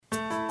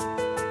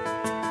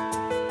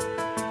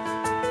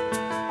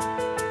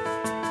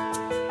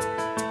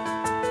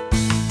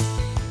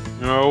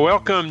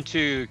Welcome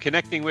to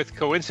Connecting with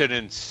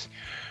Coincidence.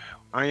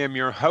 I am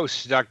your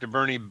host, Dr.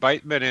 Bernie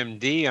Beitman,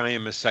 MD. I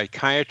am a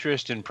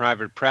psychiatrist in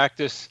private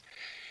practice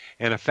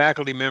and a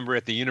faculty member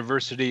at the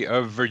University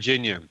of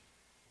Virginia.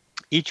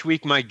 Each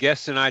week, my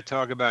guests and I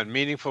talk about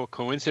meaningful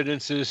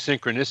coincidences,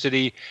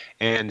 synchronicity,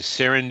 and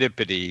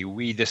serendipity.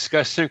 We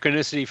discuss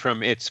synchronicity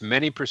from its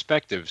many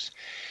perspectives,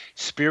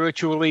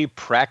 spiritually,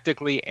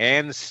 practically,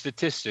 and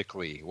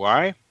statistically.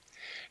 Why?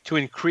 To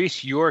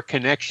increase your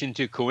connection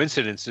to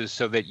coincidences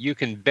so that you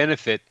can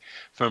benefit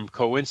from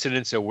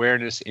coincidence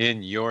awareness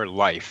in your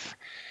life.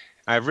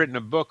 I've written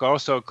a book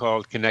also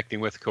called Connecting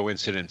with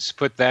Coincidence.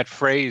 Put that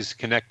phrase,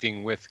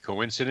 Connecting with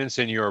Coincidence,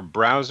 in your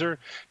browser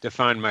to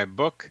find my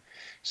book,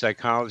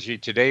 Psychology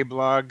Today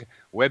blog,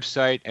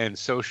 website, and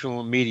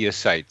social media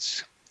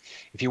sites.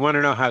 If you want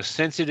to know how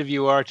sensitive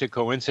you are to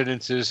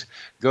coincidences,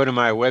 go to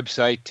my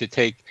website to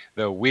take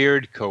the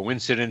Weird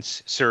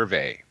Coincidence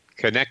Survey,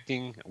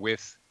 Connecting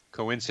with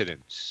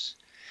Coincidence.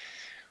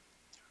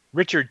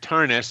 Richard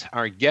Tarnas,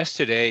 our guest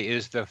today,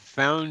 is the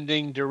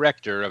founding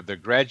director of the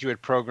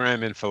graduate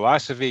program in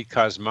philosophy,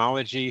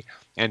 cosmology,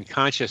 and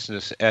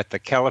consciousness at the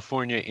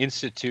California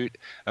Institute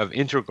of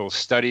Integral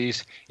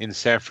Studies in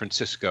San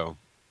Francisco.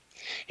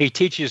 He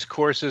teaches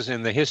courses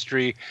in the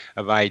history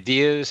of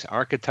ideas,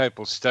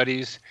 archetypal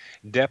studies,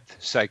 depth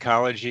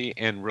psychology,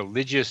 and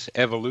religious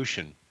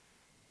evolution.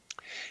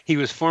 He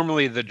was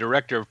formerly the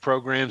director of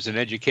programs and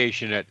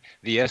education at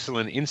the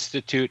Esalen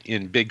Institute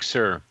in Big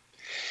Sur.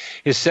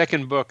 His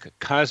second book,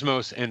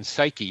 Cosmos and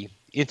Psyche,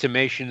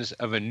 Intimations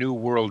of a New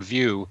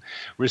Worldview,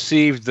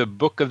 received the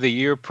Book of the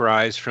Year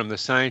prize from the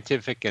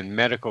Scientific and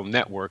Medical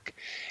Network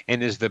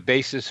and is the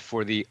basis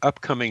for the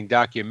upcoming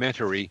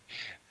documentary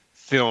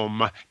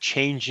film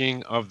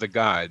Changing of the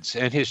Gods.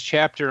 And his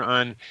chapter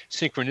on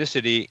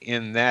synchronicity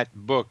in that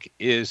book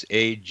is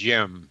a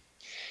gem.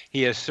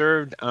 He has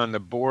served on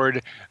the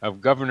board of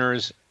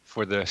governors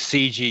for the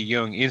C.G.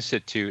 Jung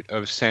Institute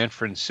of San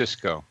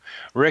Francisco.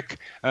 Rick,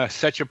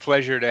 such a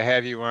pleasure to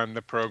have you on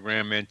the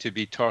program and to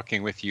be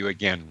talking with you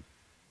again.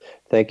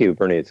 Thank you,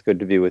 Bernie. It's good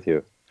to be with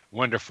you.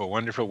 Wonderful,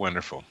 wonderful,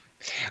 wonderful.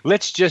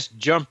 Let's just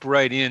jump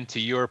right into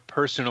your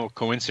personal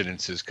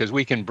coincidences, because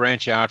we can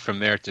branch out from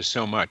there to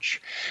so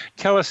much.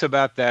 Tell us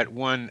about that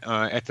one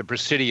at the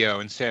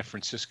Presidio in San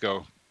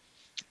Francisco.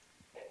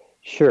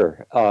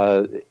 Sure.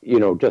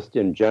 Just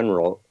in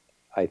general,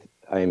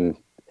 I'm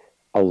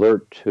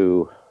alert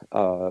to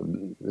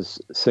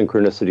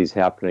synchronicities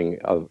happening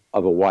of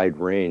a wide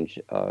range,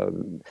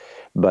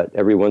 but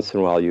every once in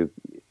a while you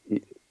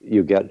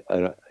get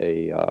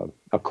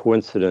a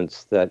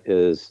coincidence that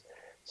is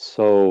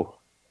so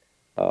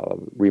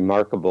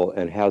remarkable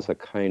and has a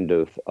kind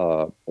of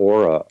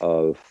aura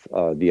of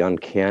the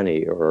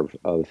uncanny or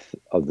of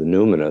the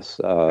numinous.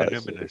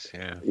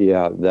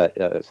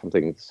 That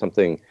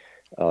something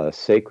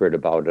sacred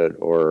about it,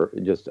 or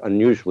just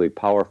unusually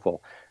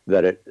powerful.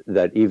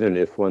 That even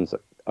if one's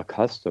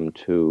accustomed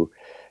to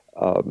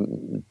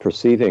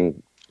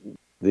perceiving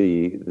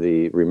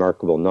the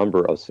remarkable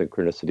number of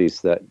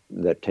synchronicities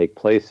that take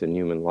place in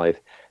human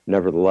life,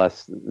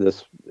 nevertheless,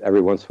 this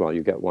every once in a while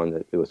you get one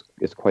that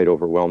is quite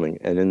overwhelming.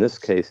 And in this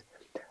case,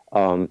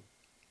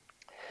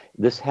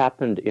 this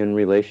happened in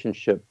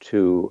relationship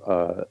to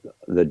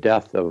the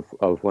death of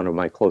one of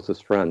my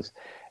closest friends,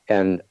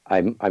 and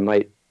I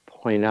might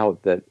point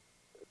out that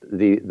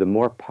the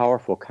more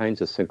powerful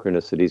kinds of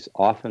synchronicities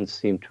often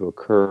seem to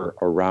occur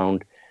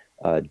around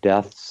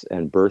deaths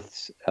and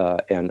births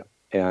and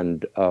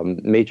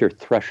major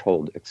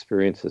threshold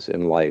experiences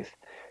in life.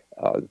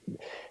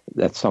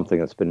 That's something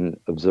that's been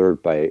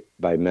observed by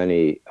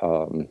many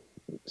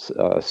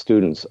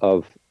students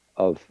of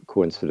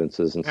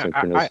coincidences and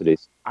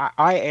synchronicities.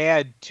 I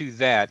add to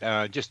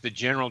that just the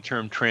general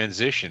term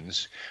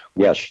transitions,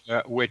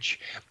 which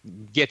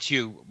gets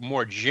you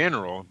more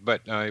general,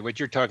 but what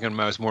you're talking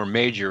about is more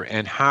major,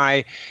 and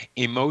high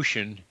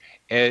emotion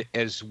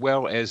as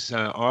well as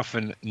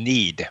often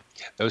need.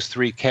 Those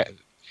three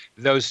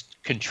those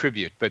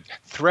contribute, but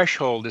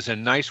threshold is a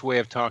nice way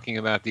of talking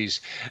about these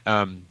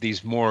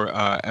more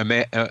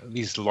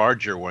these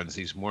larger ones,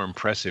 these more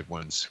impressive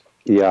ones.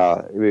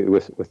 Yeah,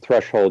 with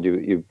threshold,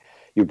 you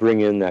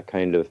bring in that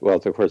kind of, well,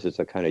 of course, it's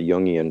a kind of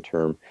Jungian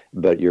term,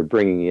 but you're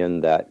bringing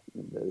in that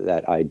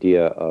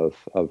idea of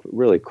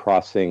really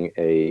crossing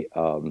a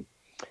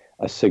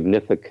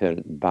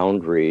significant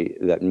boundary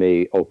that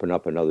may open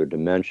up another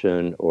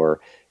dimension, or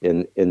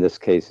in this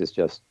case, it's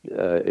just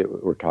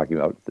we're talking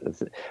about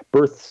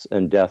births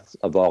and deaths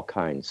of all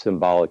kinds,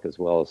 symbolic as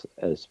well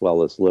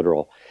as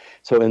literal.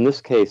 So in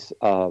this case,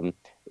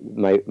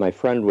 my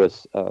friend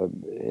was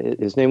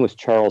his name was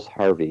Charles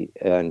Harvey,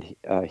 and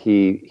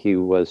he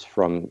was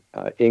from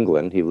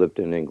England. He lived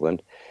in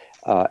England,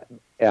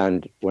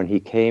 and when he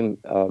came,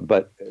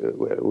 but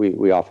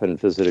we often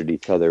visited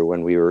each other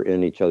when we were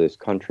in each other's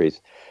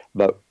countries.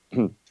 But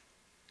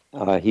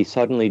he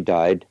suddenly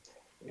died.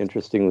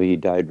 Interestingly, he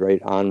died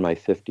right on my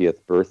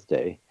 50th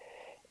birthday.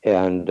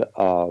 And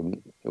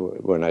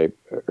when I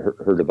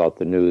heard about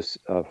the news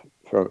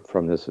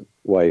from his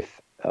wife,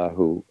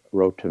 who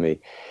wrote to me,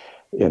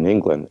 in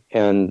England.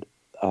 And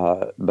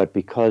but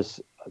because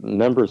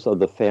members of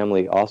the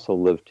family also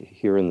lived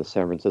here in the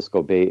San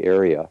Francisco Bay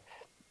Area,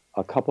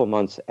 a couple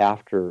months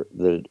after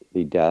the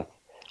death,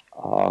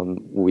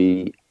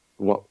 the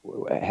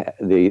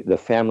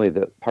family,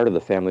 that part of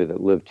the family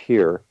that lived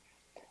here,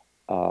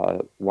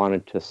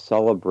 wanted to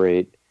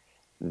celebrate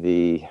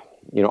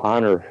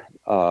honor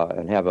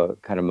and have a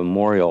kind of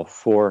memorial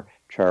for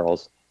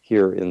Charles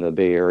here in the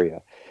Bay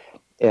Area.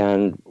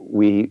 And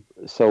we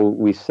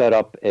set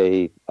up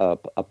a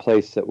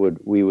place that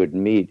we would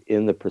meet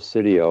in the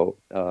Presidio,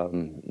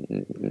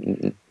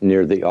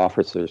 near the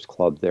Officers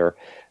Club there,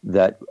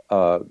 that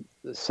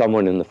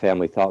someone in the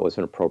family thought was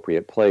an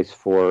appropriate place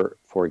for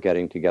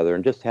getting together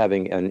and just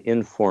having an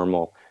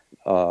informal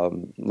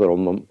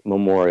little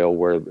memorial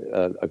where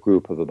a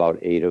group of about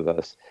 8 of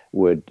us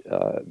would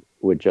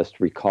just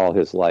recall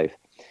his life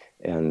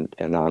and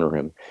honor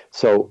him.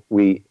 So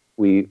we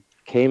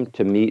came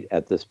to meet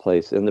at this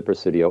place in the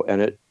Presidio,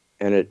 and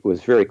it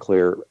was very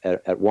clear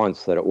at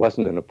once that it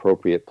wasn't an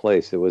appropriate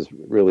place. It was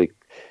really,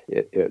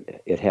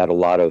 it had a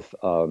lot of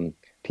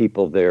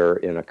people there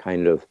in a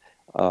kind of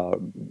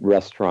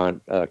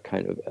restaurant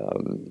kind of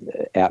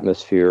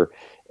atmosphere,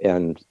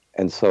 and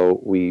so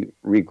we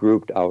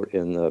regrouped out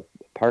in the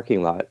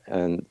parking lot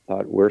and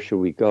thought, where should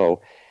we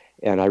go?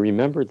 And I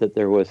remembered that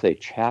there was a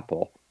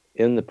chapel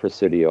in the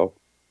Presidio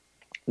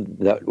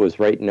that was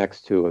right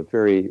next to a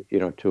very,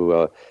 an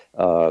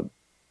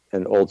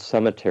old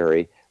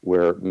cemetery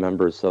where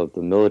members of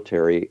the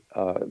military,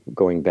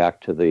 going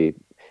back to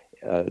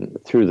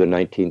through the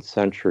 19th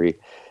century,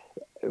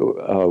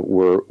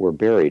 were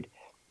buried.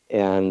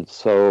 And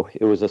so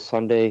it was a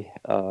Sunday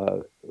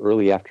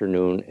early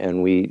afternoon,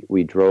 and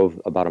we drove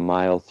about a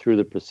mile through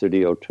the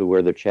Presidio to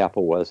where the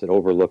chapel was. It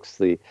overlooks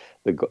the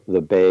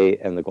bay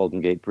and the Golden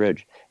Gate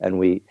Bridge. And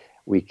we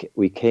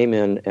came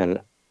in,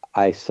 and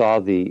I saw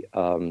the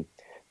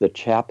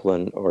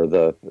chaplain, or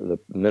the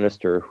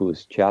minister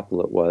whose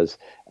chapel it was.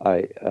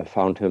 I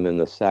found him in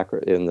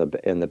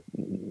the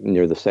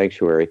near the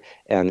sanctuary,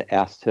 and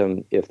asked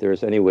him if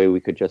there's any way we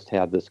could just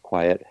have this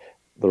quiet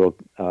little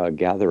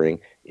gathering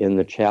in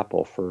the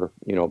chapel for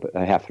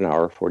a half an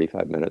hour,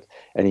 45 minutes,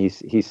 and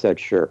he said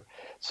sure.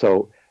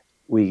 So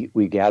we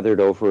gathered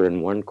over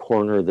in one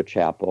corner of the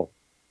chapel,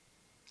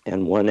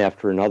 and one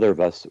after another of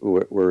us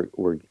were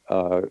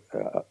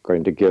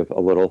going to give a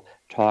little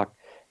talk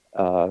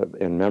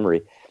in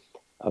memory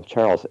of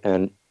Charles.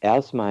 And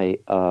as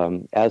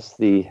one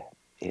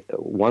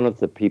of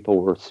the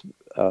people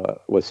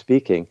was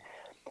speaking,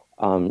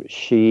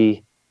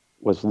 she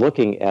was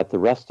looking at the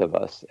rest of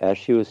us as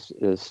she was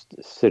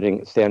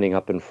standing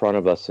up in front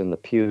of us in the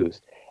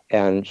pews,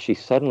 and she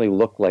suddenly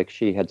looked like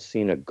she had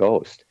seen a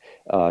ghost.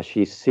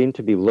 She seemed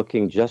to be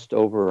looking just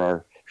over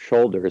our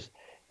shoulders,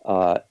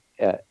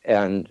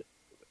 and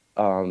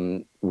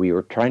we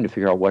were trying to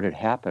figure out what had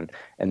happened.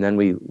 And then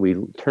we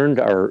turned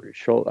our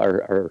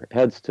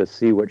heads to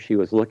see what she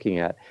was looking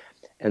at,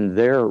 and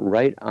there,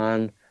 right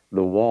on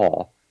the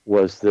wall,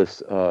 was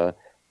this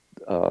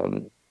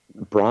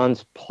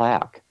bronze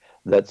plaque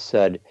that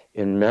said,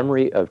 "In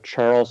memory of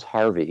Charles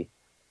Harvey,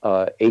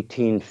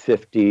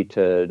 1850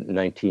 to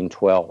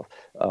 1912."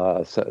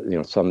 I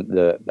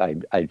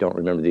don't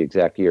remember the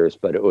exact years,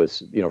 but it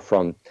was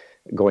from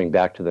going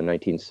back to the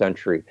 19th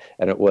century,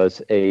 and it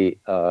was a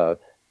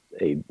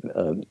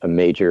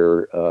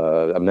major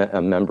a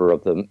member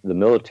of the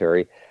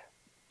military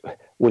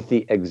with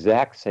the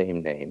exact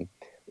same name,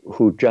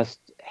 who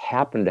just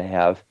happened to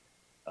have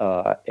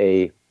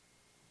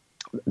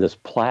this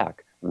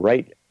plaque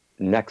right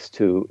next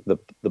to the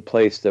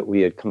place that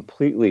we had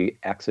completely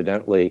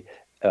accidentally,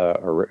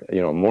 or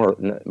more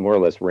or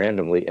less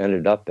randomly,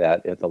 ended up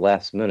at the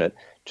last minute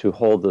to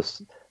hold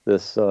this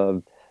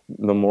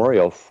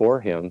memorial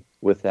for him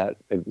with that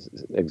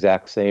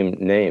exact same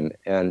name.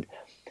 And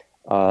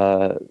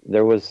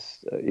there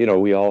was,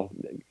 we all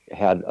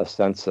had a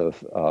sense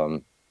of,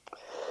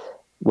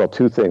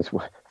 two things.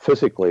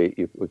 Physically,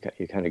 you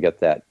kind of get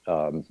that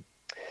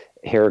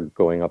hair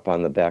going up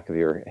on the back of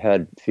your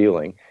head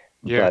feeling.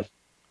 Yeah. But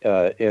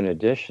in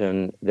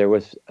addition, there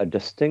was a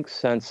distinct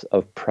sense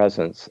of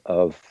presence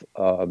of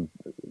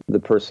the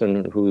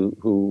person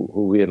who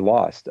we had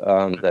lost,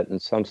 that in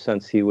some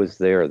sense he was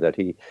there, that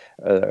he,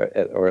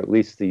 or at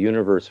least the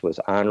universe was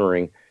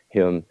honoring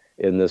him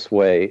in this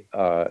way,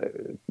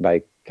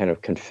 by kind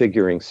of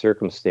configuring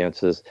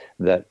circumstances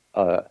that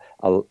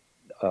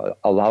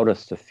allowed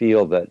us to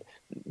feel that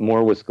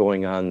more was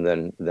going on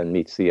than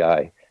meets the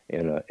eye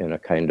in a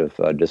kind of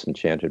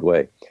disenchanted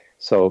way.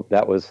 So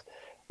that was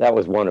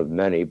one of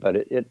many, but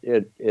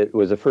it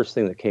was the first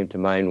thing that came to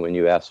mind when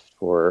you asked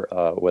for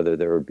whether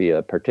there would be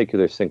a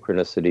particular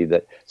synchronicity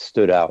that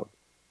stood out.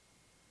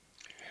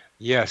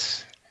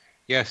 Yes.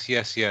 We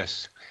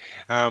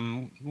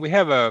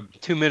have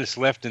 2 minutes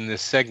left in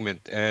this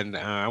segment, and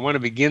I want to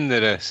begin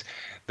the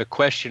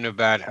question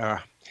about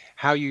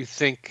how you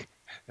think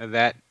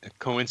that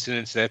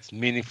coincidence, that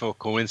meaningful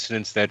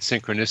coincidence, that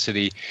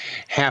synchronicity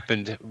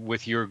happened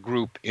with your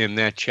group in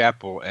that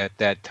chapel at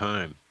that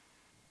time.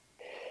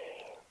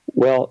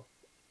 Well,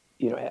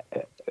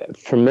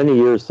 from many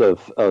years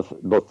of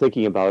both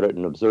thinking about it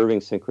and observing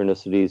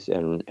synchronicities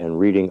and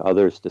reading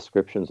others'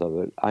 descriptions of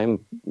it, I'm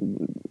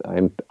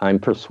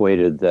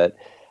persuaded that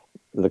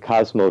the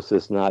cosmos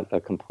is not a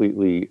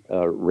completely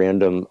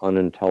random,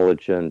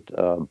 unintelligent,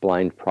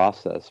 blind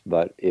process,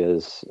 but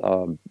is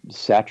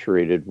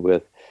saturated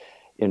with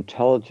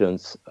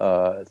intelligence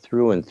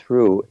through and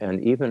through,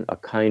 and even a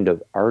kind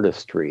of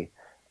artistry.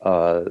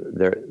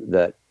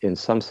 That in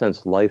some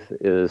sense, life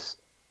is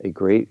a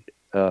great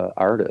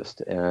artist,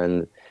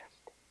 and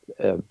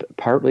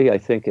partly I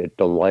think it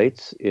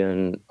delights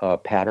in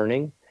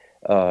patterning,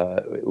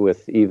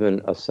 with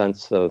even a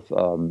sense of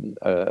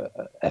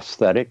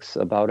aesthetics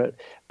about it,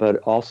 but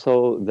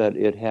also that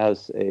it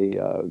has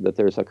that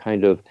there's a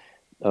kind of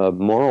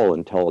moral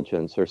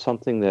intelligence, or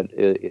something that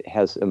it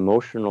has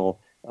emotional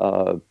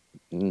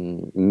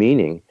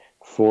meaning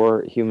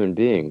for human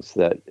beings.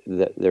 That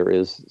there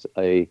is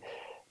a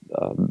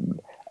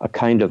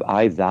kind of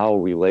I-thou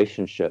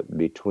relationship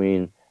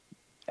between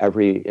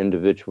every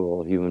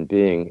individual human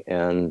being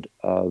and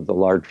the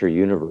larger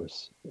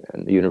universe.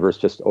 And the universe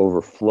just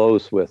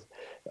overflows with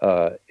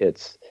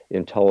its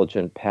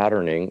intelligent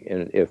patterning,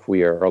 and if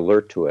we are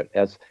alert to it.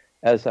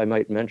 As I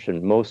might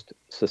mention, most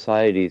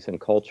societies and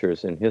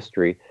cultures in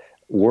history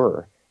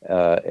were,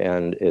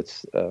 and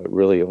it's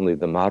really only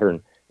the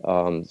modern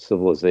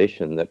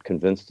civilization that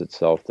convinced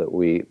itself that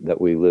we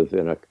live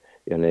in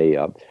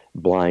a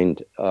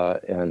blind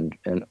and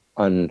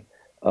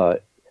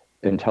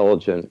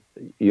unintelligent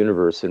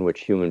universe in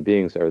which human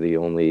beings are the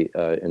only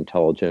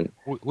intelligent.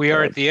 We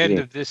are at the end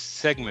of this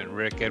segment,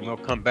 Rick, and we'll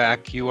come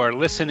back. You are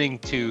listening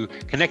to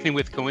Connecting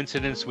with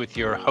Coincidence with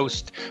your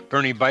host,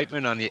 Bernie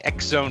Beitman, on the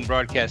X Zone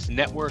Broadcast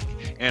Network,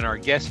 and our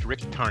guest, Rick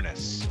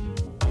Tarnas.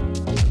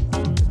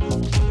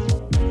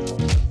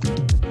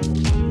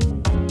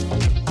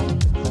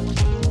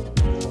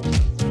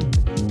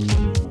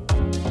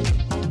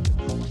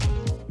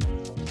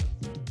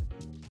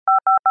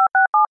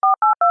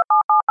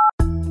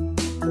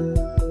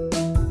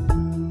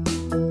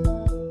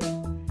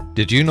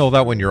 Did you know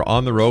that when you're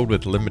on the road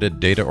with limited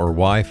data or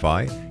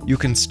Wi-Fi, you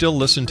can still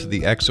listen to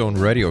the X Zone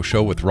Radio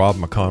Show with Rob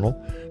McConnell,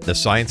 The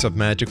Science of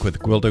Magic with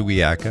Gwilda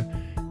Wiyaka,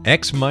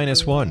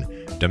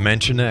 X-1,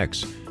 Dimension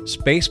X,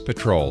 Space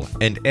Patrol,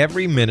 and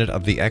every minute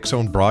of the X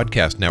Zone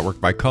Broadcast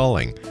Network by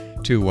calling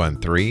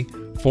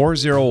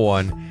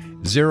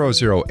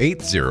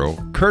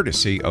 213-401-0080,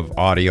 courtesy of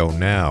Audio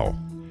Now.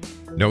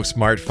 No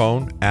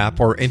smartphone, app,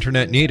 or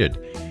internet needed.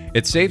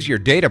 It saves your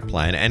data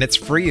plan, and it's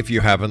free if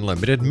you have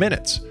unlimited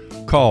minutes.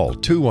 Call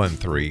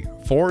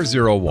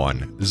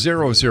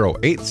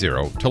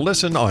 213-401-0080 to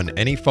listen on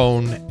any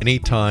phone,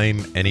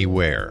 anytime,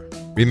 anywhere.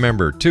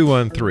 Remember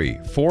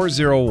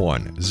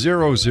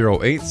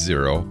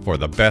 213-401-0080 for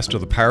the best of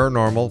the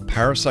paranormal,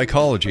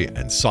 parapsychology,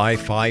 and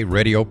sci-fi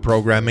radio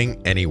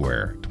programming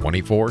anywhere,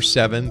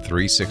 24/7,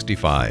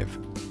 365.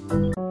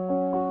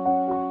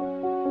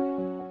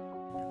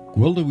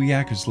 Gwilda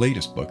Wiyaka's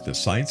latest book, The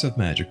Science of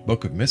Magic,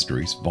 Book of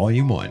Mysteries,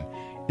 Volume 1,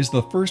 is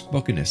the first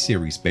book in a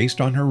series based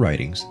on her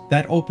writings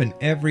that open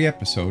every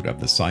episode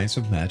of the Science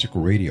of Magic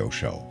radio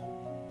show.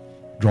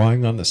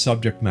 Drawing on the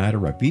subject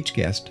matter of each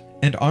guest,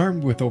 and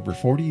armed with over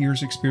 40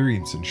 years'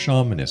 experience in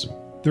shamanism,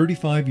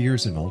 35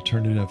 years in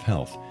alternative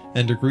health,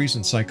 and degrees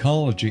in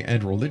psychology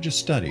and religious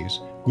studies,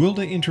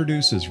 Gwilda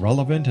introduces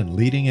relevant and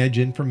leading-edge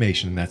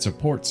information that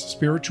supports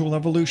spiritual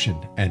evolution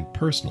and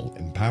personal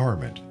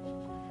empowerment.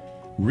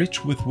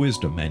 Rich with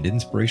wisdom and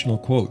inspirational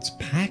quotes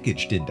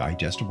packaged in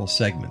digestible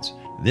segments,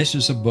 this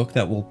is a book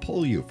that will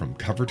pull you from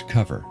cover to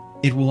cover.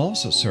 It will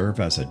also serve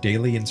as a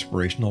daily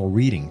inspirational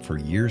reading for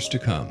years to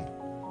come.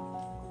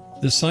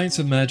 The Science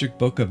of Magic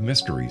Book of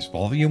Mysteries,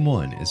 Volume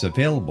 1 is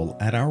available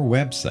at our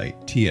website,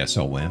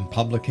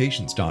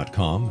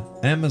 tsompublications.com,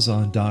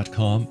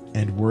 amazon.com,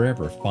 and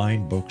wherever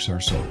fine books are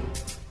sold.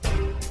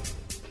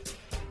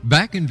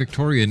 Back in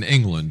Victorian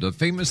England, a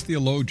famous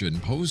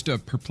theologian posed a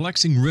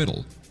perplexing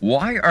riddle.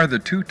 Why are the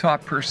two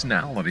top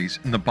personalities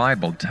in the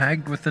Bible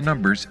tagged with the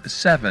numbers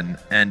 7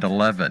 and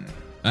 11?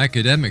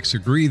 Academics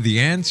agree the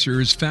answer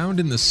is found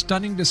in the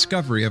stunning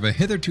discovery of a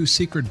hitherto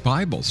secret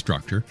Bible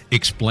structure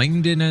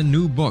explained in a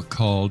new book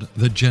called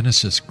The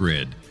Genesis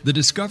Grid. The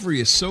discovery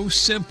is so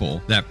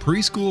simple that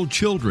preschool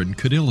children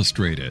could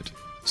illustrate it.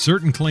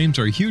 Certain claims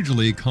are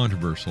hugely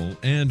controversial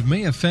and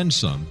may offend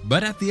some,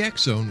 but at the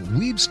X Zone,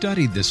 we've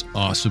studied this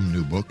awesome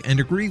new book and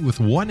agree with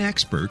one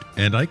expert,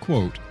 and I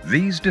quote,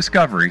 "These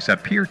discoveries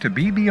appear to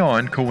be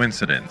beyond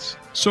coincidence."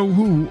 So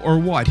who or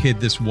what hid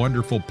this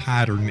wonderful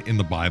pattern in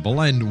the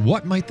Bible, and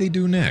what might they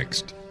do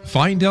next?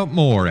 Find out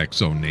more, X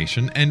Zone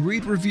Nation, and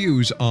read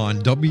reviews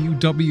on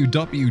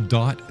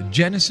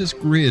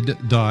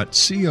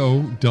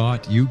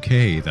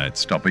www.genesisgrid.co.uk.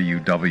 That's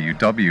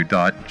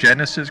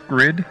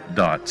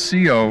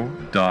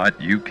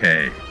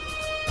www.genesisgrid.co.uk.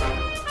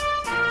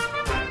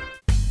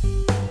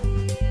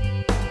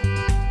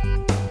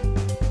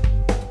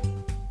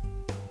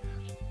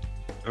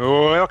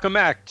 Welcome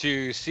back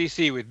to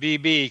CC with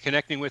BB,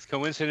 Connecting with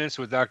Coincidence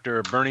with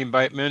Dr. Bernie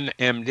Beitman,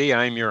 MD.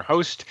 I'm your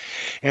host,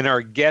 and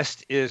our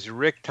guest is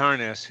Rick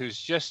Tarnas, who's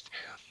just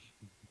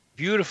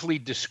beautifully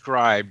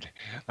described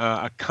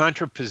a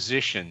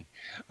contraposition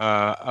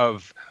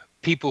of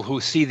people who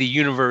see the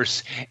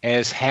universe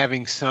as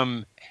having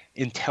some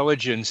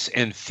intelligence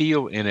and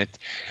feel in it,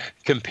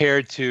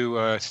 compared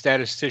to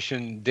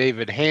statistician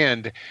David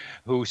Hand,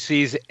 who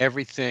sees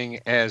everything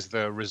as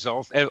the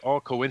result,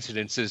 all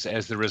coincidences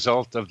as the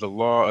result of the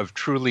law of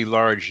truly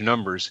large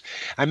numbers.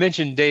 I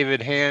mentioned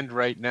David Hand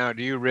right now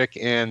to you, Rick,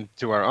 and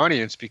to our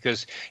audience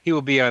because he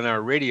will be on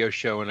our radio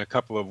show in a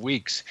couple of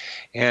weeks,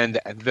 and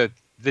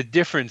the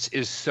difference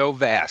is so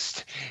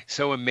vast,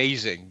 so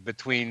amazing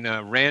between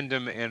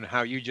random and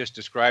how you just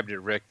described it,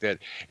 Rick, that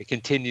it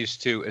continues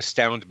to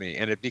astound me.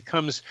 And it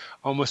becomes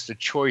almost a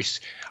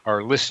choice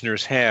our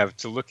listeners have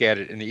to look at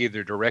it in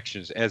either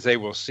directions, as they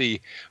will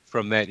see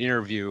from that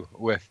interview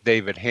with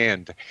David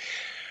Hand.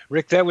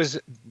 Rick, that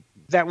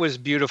was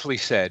beautifully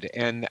said.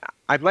 And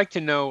I'd like to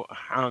know,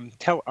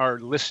 tell our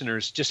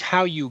listeners just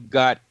how you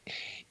got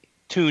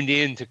tuned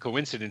in to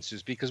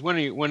coincidences, because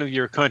one of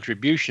your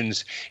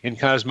contributions in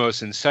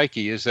Cosmos and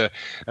Psyche is a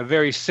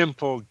very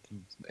simple,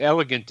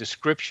 elegant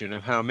description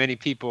of how many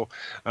people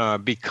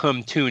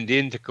become tuned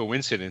into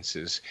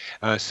coincidences.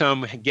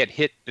 Some get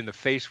hit in the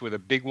face with a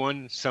big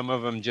one. Some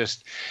of them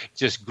just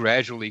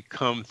gradually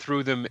come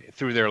through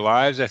through their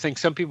lives. I think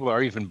some people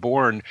are even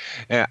born,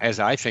 as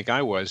I think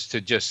I was,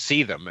 to just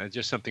see them.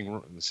 Just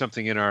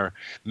something in our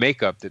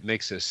makeup that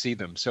makes us see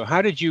them. So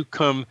how did you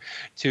come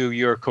to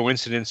your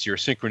coincidence, your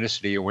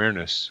synchronicity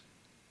awareness?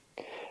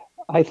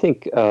 I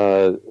think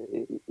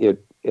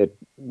it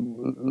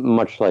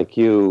much like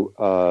you,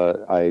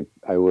 I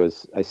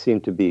seem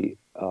to be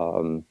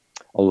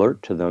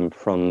alert to them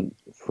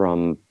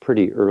from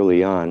pretty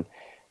early on.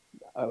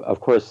 Of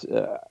course,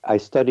 I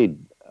studied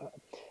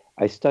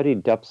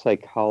depth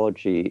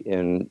psychology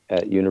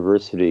at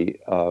university,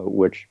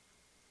 which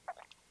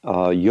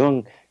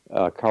Jung,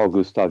 Carl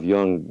Gustav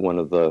Jung, one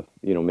of the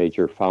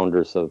major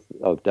founders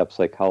of depth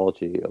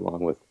psychology,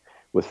 along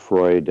with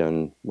Freud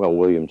and, well,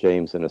 William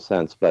James in a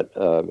sense, but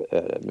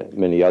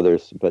many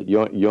others. But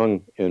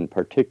Jung in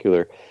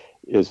particular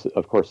is,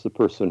 of course, the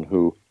person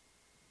who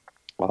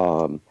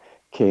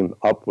came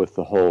up with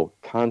the whole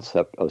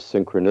concept of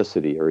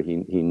synchronicity, or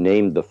he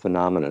named the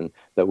phenomenon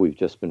that we've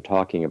just been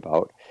talking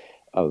about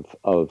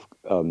of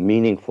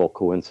meaningful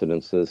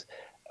coincidences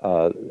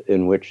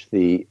in which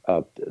the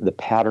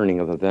patterning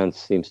of events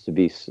seems to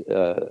be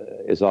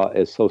is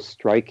so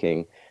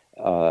striking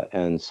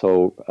and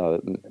so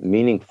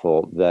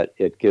meaningful that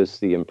it gives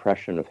the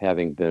impression of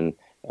having been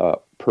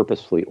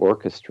purposefully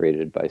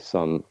orchestrated by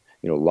some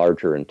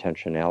larger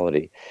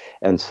intentionality.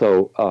 And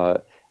so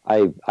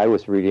I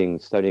was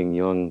studying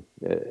Jung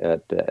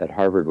at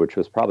Harvard, which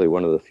was probably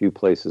one of the few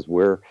places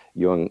where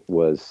Jung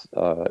was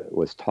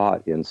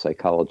taught in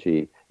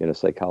psychology, in a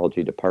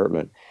psychology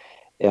department.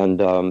 And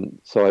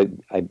so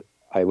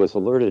I was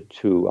alerted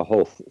to a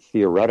whole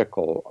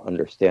theoretical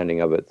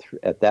understanding of it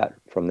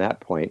from that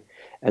point.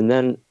 And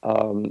then,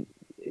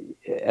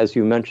 as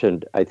you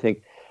mentioned, I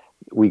think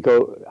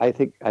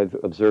I've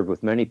observed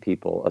with many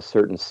people a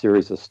certain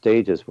series of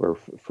stages where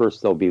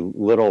first there'll be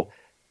little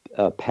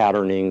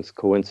patternings,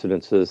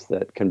 coincidences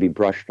that can be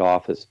brushed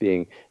off as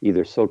being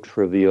either so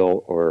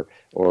trivial or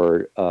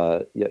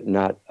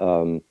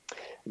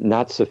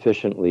not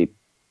sufficiently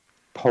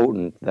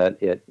potent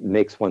that it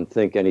makes one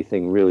think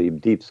anything really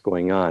deep's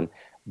going on.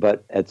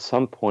 But at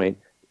some point,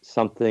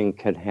 something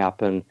can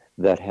happen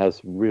that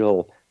has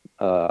real,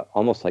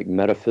 almost like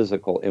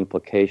metaphysical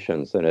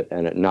implications, and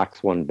it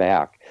knocks one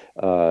back.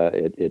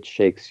 It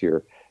shakes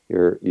your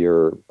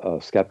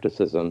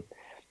skepticism,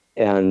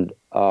 and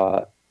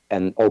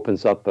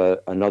opens up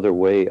another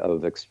way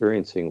of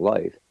experiencing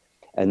life.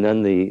 And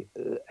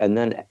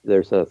then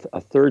there's a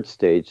third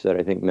stage that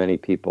I think many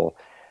people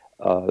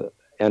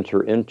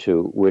enter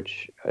into,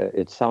 which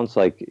it sounds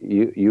like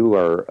you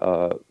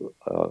are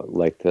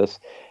like this,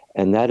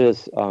 and that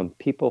is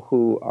people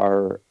who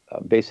are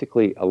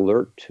basically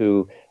alert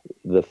to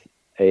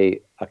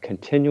a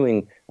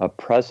continuing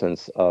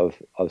presence of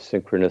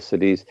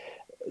synchronicities,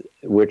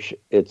 which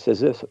it's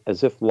as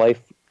if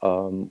life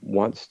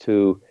wants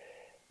to.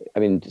 I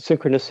mean,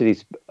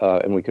 synchronicities,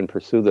 and we can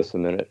pursue this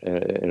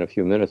in a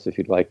few minutes if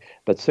you'd like,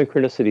 but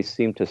synchronicities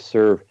seem to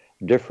serve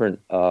different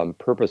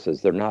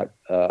purposes. They're not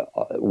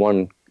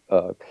one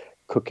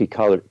cookie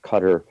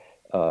cutter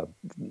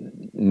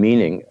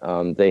meaning.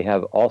 They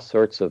have all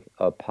sorts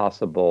of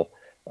possible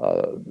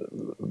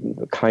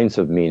kinds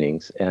of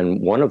meanings, and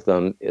one of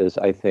them is,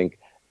 I think,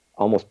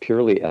 almost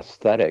purely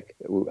aesthetic,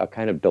 a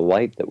kind of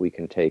delight that we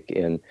can take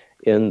in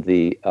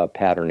the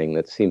patterning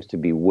that seems to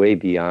be way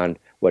beyond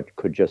what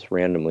could just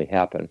randomly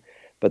happen.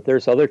 But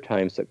there's other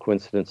times that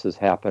coincidences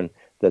happen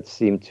that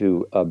seem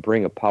to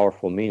bring a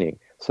powerful meaning,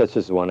 such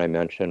as the one I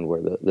mentioned,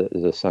 where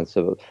the sense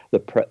of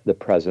the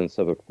presence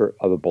of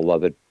a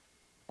beloved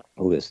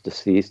who is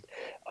deceased.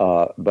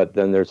 But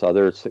then there's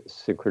other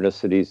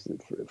synchronicities,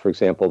 for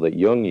example, that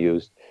Jung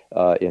used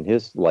in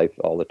his life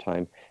all the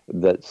time,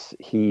 that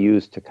he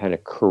used to kind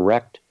of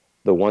correct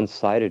the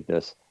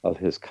one-sidedness of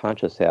his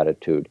conscious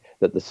attitude,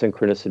 that the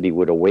synchronicity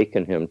would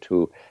awaken him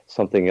to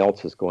something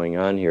else is going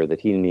on here that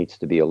he needs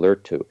to be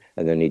alert to,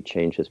 and then he'd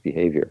change his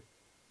behavior.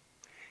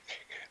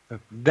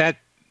 That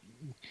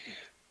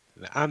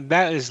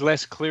is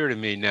less clear to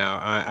me now.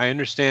 I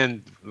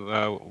understand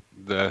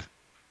the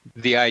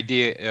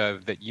idea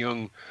that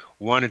Jung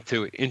wanted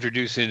to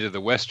introduce into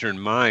the Western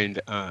mind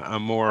a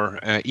more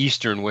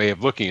Eastern way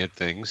of looking at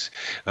things,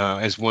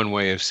 as one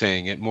way of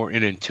saying it, more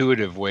an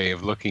intuitive way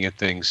of looking at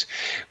things.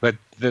 But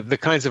the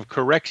kinds of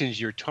corrections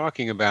you're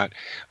talking about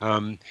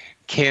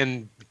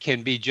can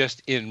be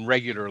just in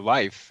regular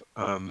life,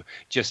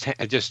 just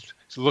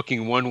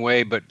looking one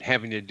way but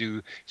having to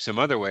do some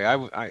other way.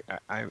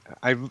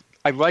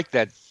 I like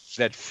that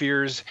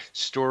Fears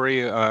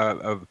story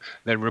of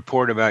that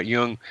report about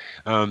Jung,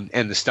 and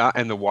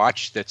the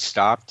watch that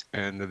stopped,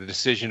 and the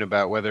decision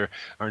about whether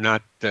or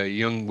not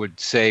Jung would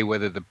say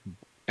whether the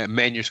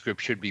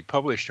manuscript should be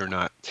published or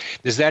not.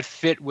 Does that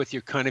fit with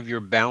your kind of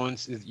your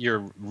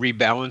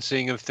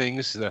rebalancing of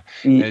things,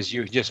 as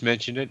you just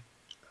mentioned it?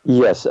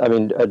 Yes, I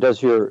mean,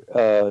 does your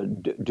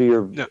do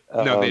your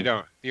no, they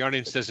don't. The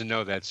audience doesn't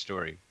know that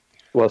story.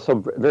 Well,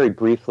 so very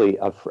briefly,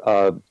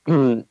 a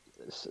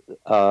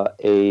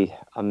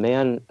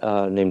man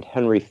named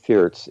Henry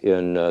Fierz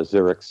in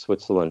Zurich,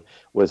 Switzerland,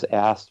 was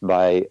asked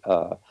by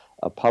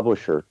a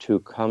publisher to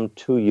come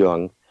to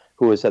Jung,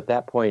 who was at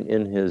that point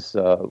in his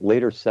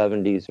later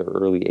 70s or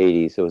early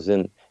 80s. It was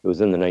in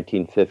the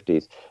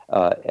 1950s.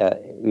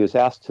 He was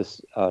asked to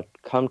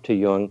come to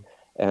Jung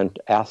and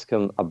ask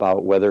him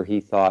about whether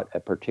he thought a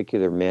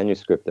particular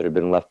manuscript that had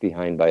been left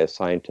behind by a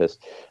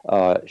scientist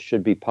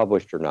should be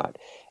published or not.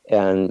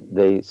 And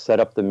they set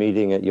up the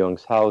meeting at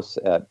Jung's house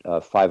at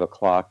 5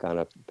 o'clock on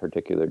a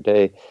particular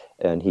day,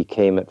 and he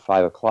came at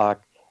 5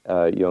 o'clock.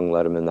 Jung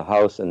let him in the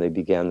house, and they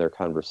began their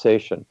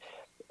conversation.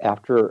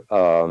 After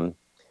a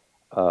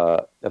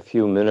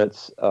few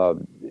minutes,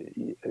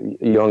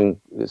 Jung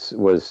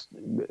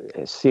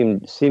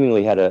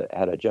seemingly had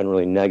a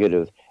generally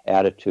negative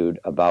attitude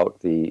about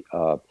the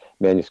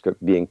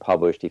manuscript being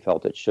published. He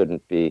felt it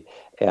shouldn't be,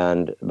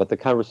 but the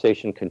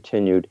conversation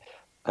continued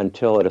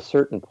until at a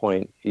certain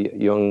point,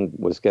 Jung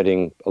was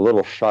getting a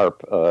little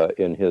sharp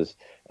in his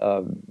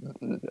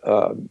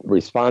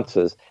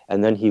responses,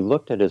 and then he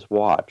looked at his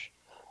watch,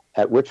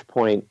 at which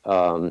point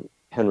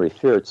Henry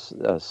Fierz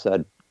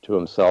said to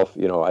himself,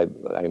 I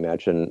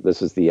imagine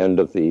this is the end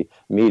of the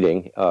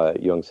meeting.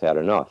 Jung's had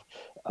enough.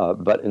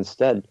 But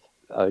instead,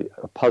 a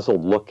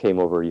puzzled look came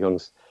over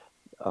Jung's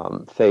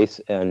face,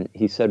 and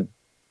he said,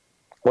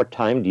 "What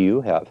time do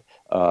you have?"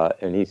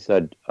 And he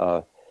said,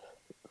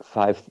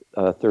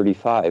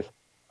 5:35,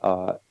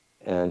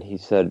 and he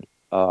said,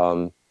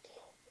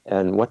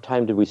 "And what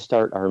time did we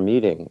start our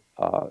meeting?"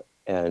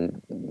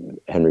 And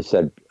Henry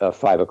said,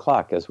 5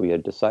 o'clock, as we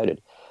had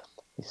decided.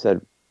 He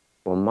said,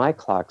 "Well, my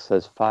clock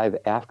says 5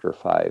 after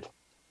 5.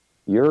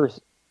 Yours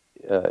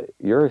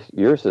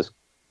is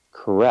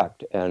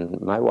correct, and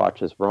my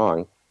watch is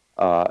wrong.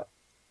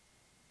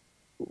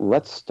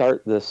 Let's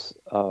start this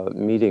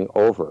meeting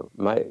over."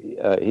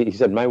 He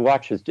said, "My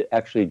watch has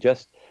actually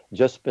just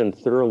been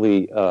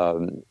thoroughly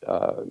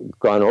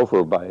gone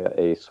over by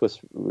a Swiss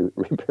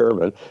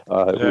repairman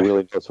who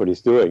really knows what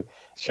he's doing,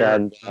 sure.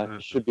 And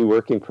should be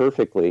working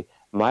perfectly.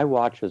 My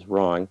watch is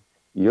wrong.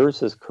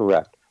 Yours is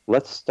correct.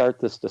 Let's start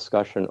this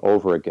discussion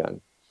over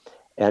again."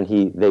 And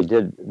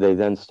they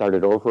then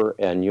started over,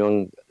 and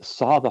Jung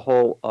saw the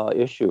whole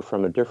issue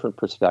from a different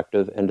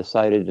perspective and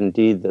decided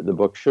indeed that the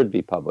book should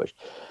be published.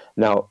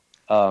 Now,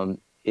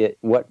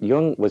 what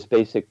Jung was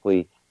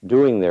basically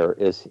doing there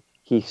is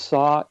he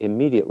saw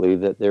immediately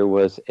that there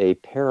was a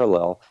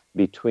parallel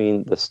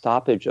between the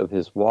stoppage of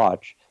his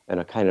watch and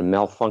a kind of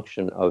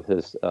malfunction of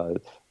his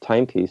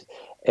timepiece,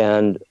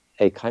 and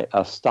a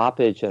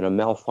stoppage and a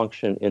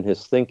malfunction in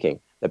his thinking,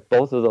 that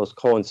both of those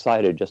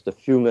coincided just a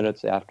few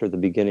minutes after the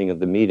beginning of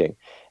the meeting.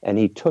 And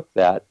he took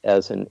that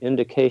as an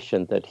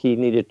indication that he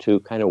needed to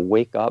kind of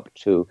wake up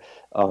to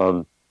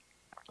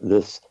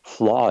this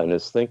flaw in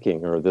his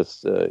thinking, or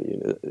this.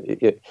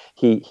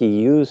 He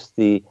used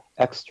the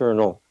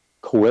external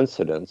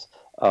coincidence,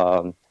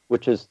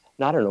 which is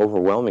not an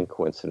overwhelming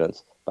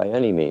coincidence by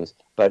any means,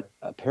 but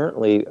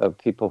apparently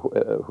people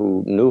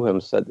who knew him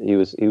said he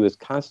was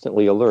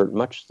constantly alert,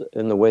 much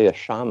in the way a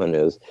shaman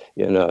is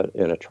in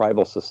a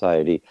tribal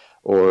society,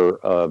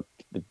 or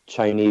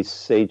Chinese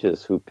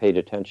sages who paid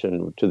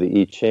attention to the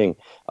I Ching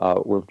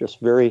were just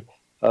very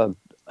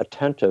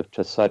attentive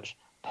to such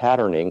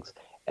patternings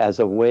as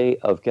a way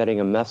of getting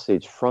a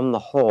message from the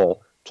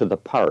whole to the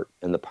part,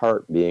 and the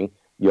part being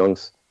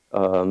Jung's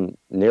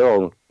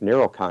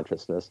narrow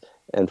consciousness,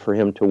 and for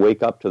him to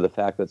wake up to the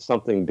fact that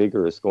something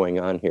bigger is going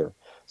on here.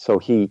 So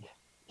he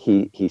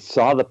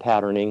saw the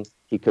patterning.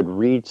 He could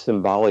read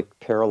symbolic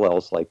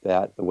parallels like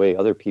that, the way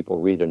other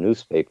people read a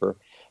newspaper.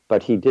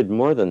 But he did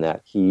more than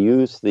that. He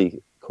used the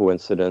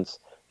coincidence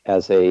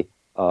as a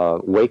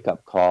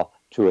wake-up call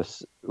to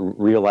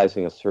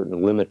realizing a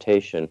certain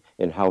limitation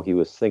in how he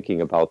was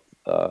thinking about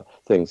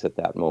things at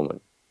that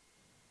moment.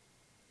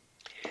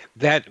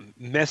 That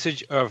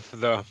message of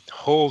the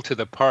whole to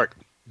the part,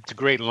 it's a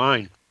great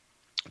line.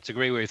 It's a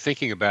great way of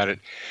thinking about it.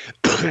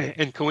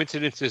 And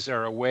coincidences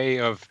are a way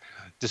of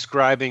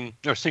describing,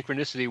 or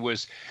synchronicity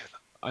was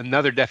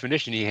another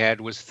definition he had,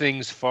 was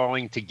things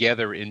falling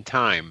together in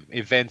time,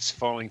 events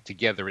falling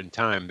together in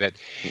time. That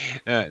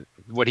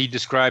what he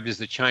described as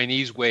the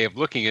Chinese way of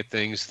looking at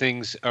things,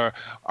 things are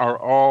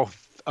all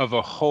of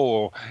a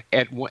whole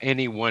at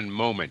any one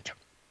moment.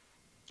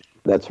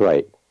 That's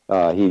right.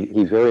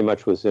 He very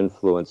much was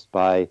influenced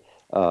by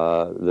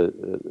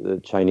the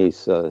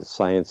Chinese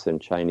science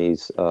and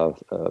Chinese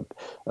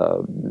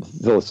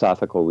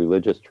philosophical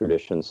religious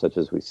traditions, such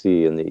as we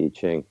see in the I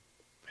Ching.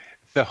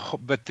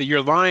 But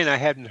your line I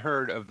hadn't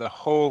heard of, the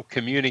whole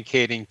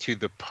communicating to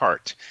the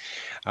part.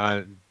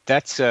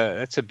 That's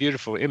a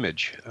beautiful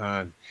image,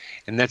 and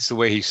that's the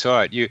way he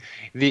saw it.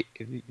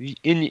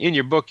 In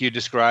your book, you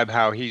describe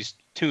how he's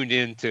tuned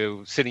in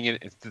to sitting in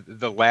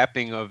the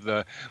lapping of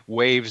the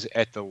waves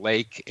at the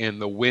lake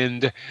and the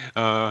wind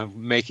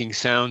making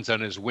sounds on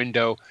his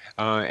window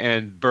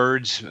and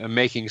birds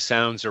making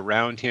sounds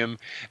around him,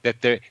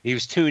 that he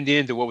was tuned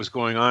in to what was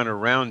going on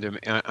around him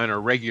on a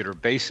regular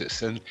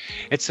basis. And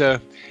it's a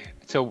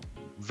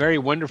very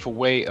wonderful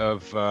way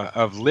of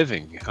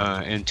living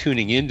and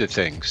tuning into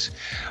things.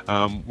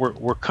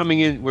 We're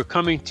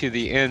coming to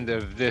the end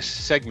of this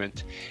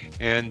segment,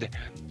 and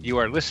you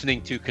are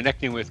listening to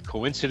Connecting with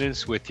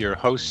Coincidence with your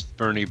host,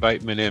 Bernie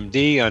Beitman,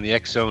 MD, on the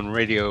X-Zone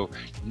Radio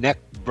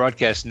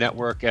Broadcast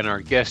Network, and our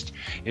guest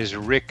is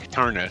Rick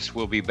Tarnas.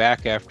 We'll be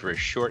back after a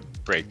short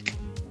break.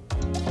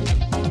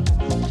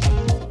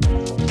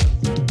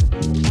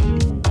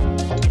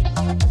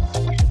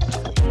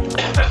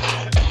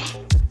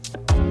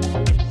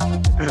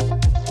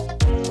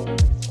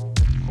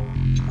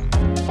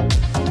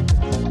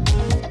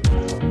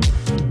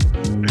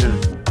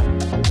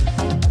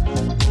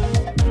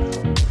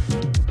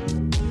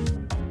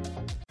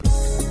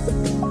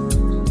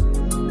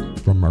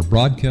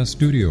 Broadcast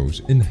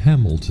studios in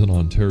Hamilton,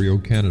 Ontario,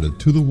 Canada,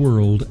 to the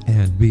world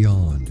and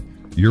beyond.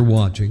 You're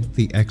watching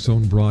the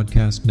X-Zone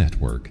Broadcast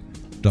Network,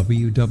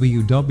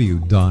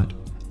 www.xzbn.net.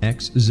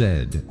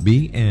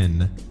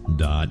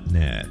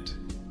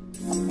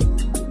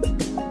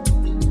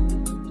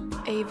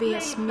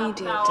 AVS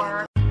Media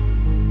Den.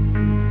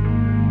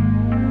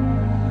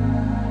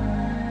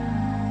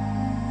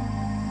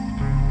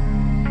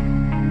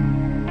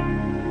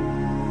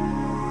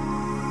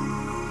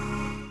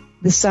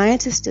 The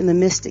scientist and the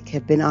mystic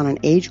have been on an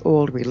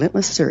age-old,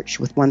 relentless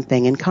search with one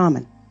thing in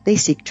common. They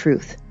seek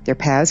truth. Their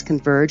paths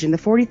converge in the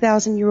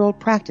 40,000-year-old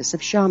practice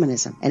of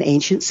shamanism, an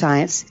ancient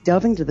science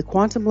delving to the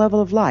quantum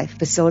level of life,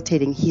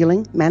 facilitating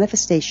healing,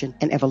 manifestation,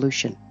 and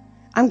evolution.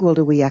 I'm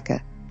Gwilda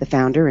Wiyaka, the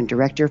founder and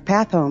director of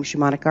Path Home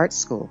Shamanic Arts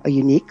School, a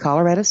unique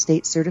Colorado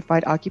State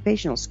certified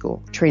occupational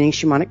school, training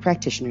shamanic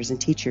practitioners and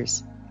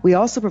teachers. We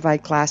also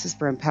provide classes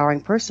for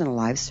empowering personal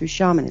lives through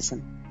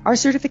shamanism. Our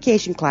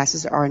certification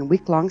classes are in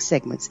week-long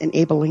segments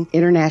enabling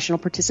international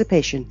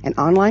participation, and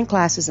online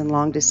classes and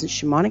long-distance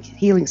shamanic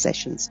healing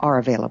sessions are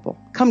available.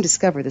 Come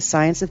discover the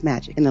science of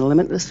magic in the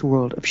limitless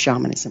world of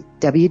shamanism.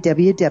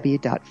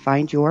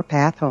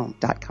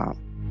 www.findyourpathhome.com.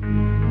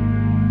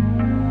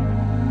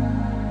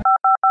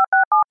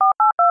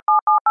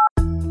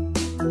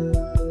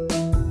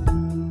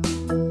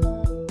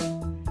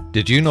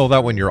 Did you know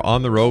that when you're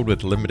on the road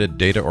with limited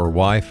data or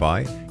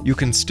Wi-Fi, you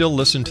can still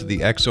listen to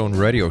the X-Zone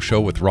Radio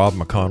Show with Rob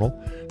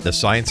McConnell, The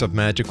Science of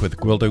Magic with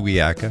Gwilda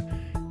Wiyaka,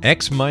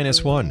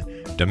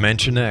 X-1,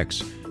 Dimension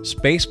X,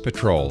 Space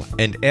Patrol,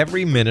 and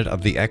every minute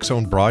of the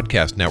X-Zone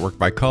Broadcast Network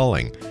by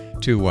calling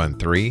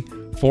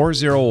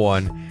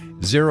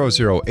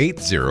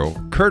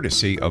 213-401-0080,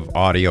 courtesy of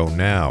Audio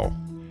Now.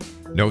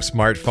 No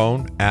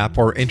smartphone, app,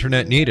 or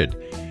internet needed.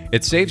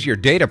 It saves your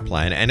data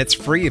plan, and it's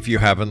free if you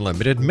have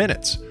unlimited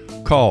minutes.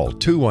 Call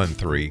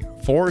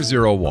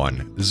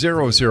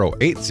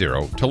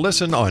 213-401-0080 to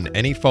listen on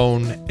any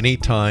phone,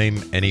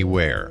 anytime,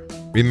 anywhere.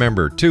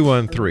 Remember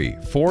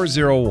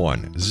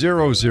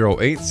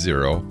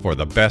 213-401-0080 for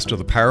the best of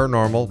the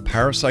paranormal,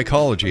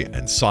 parapsychology,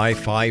 and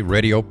sci-fi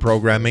radio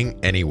programming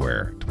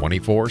anywhere,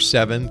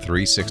 24/7,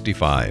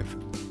 365.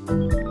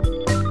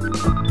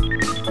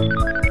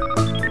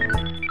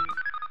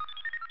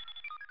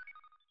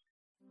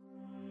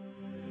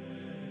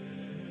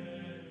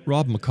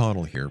 Rob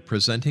McConnell here,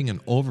 presenting an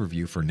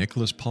overview for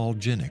Nicholas Paul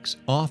Jennings,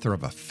 author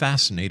of a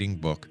fascinating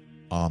book,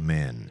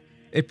 Amen.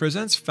 It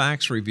presents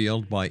facts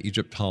revealed by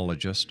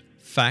Egyptologists,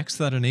 facts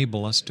that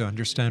enable us to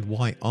understand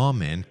why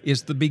Amen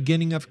is the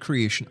beginning of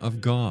creation of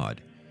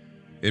God.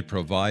 It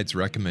provides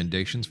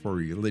recommendations for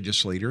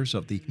religious leaders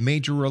of the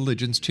major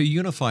religions to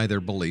unify their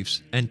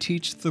beliefs and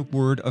teach the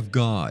Word of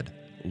God.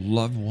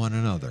 Love one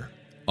another.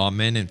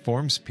 Amen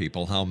informs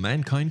people how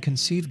mankind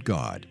conceived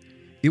God.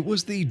 It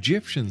was the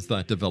Egyptians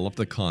that developed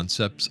the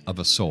concepts of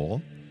a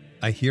soul,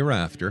 a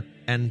hereafter,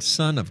 and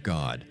Son of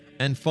God.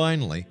 And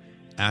finally,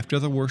 after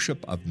the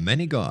worship of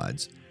many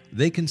gods,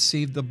 they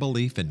conceived the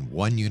belief in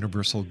one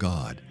universal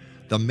God,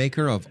 the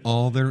maker of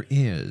all there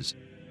is.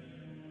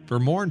 For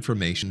more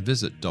information,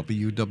 visit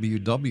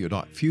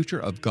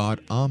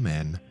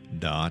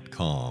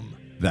www.futureofgodamen.com.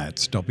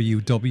 That's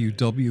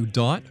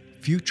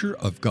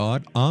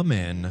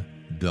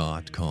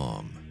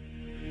www.futureofgodamen.com.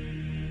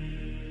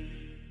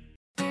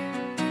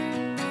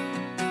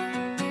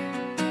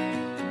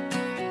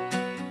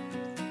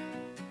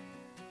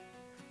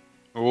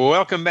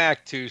 Welcome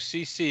back to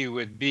CC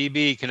with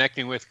BB,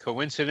 Connecting with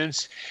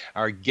Coincidence.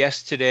 Our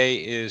guest today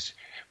is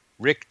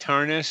Rick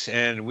Tarnas,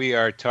 and we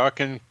are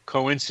talking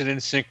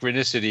coincidence,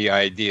 synchronicity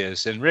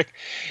ideas. And Rick,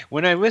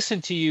 when I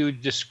listen to you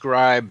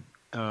describe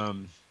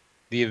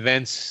the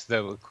events,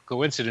 the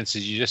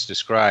coincidences you just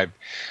described,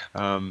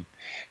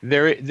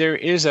 there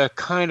is a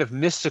kind of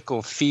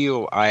mystical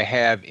feel I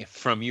have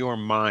from your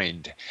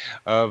mind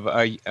of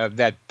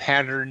that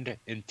patterned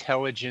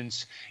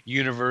intelligence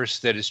universe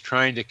that is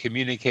trying to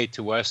communicate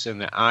to us in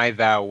the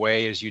I-thou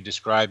way, as you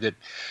described it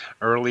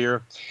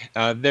earlier.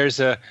 There's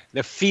the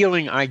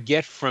feeling I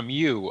get from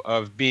you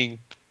of being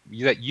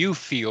that you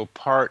feel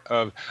part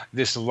of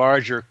this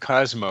larger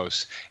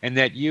cosmos, and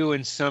that you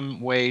in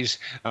some ways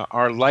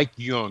are like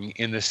Jung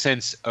in the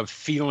sense of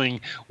feeling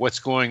what's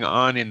going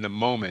on in the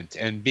moment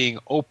and being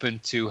open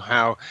to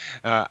how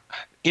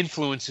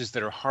influences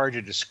that are hard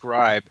to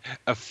describe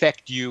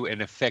affect you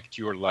and affect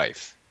your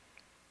life.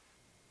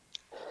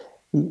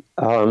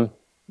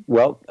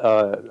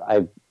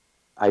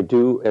 I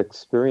do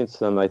experience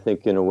them, I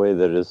think, in a way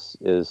that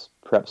is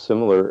perhaps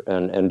similar,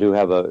 and do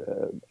have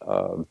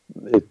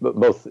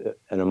both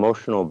an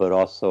emotional but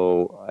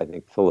also, I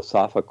think,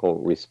 philosophical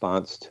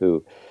response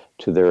to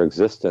their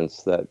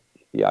existence that,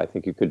 I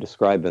think you could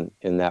describe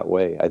in that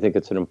way. I think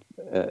it's an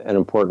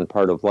important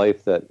part of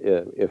life that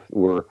if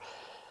we're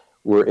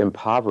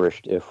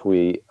impoverished if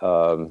we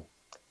don't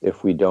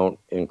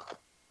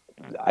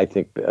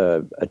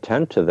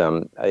attend to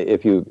them.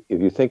 If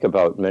you think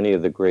about many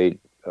of the great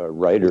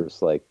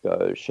writers, like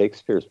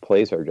Shakespeare's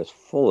plays are just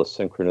full of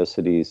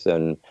synchronicities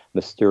and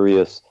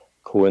mysterious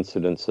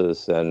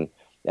coincidences and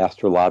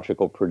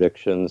astrological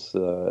predictions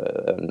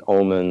and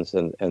omens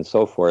and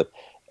so forth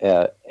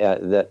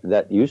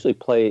that usually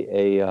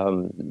play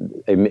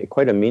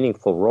quite a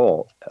meaningful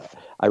role.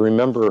 I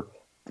remember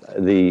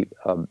the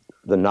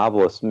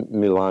novelist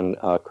Milan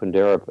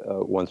Kundera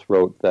once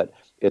wrote that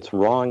it's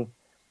wrong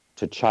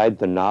to chide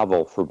the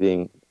novel for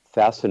being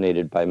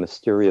fascinated by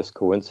mysterious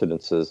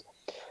coincidences,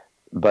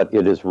 but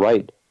it is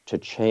right to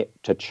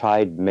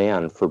chide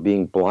man for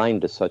being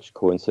blind to such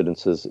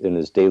coincidences in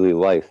his daily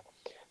life,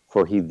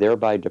 for he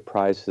thereby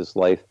deprives his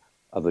life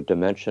of a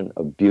dimension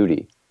of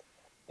beauty.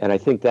 And I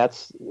think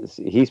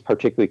he's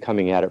particularly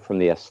coming at it from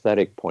the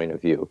aesthetic point of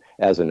view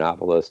as a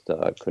novelist,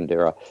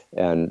 Kundera.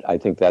 And I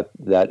think that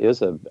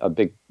is a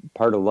big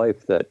part of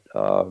life, that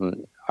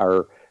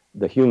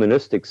the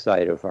humanistic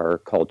side of our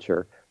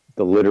culture,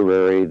 the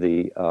literary,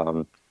 the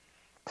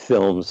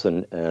films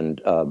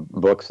and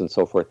books and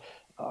so forth,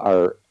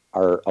 are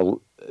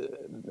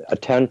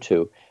attend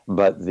to,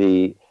 but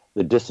the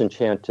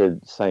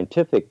disenchanted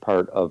scientific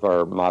part of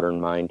our modern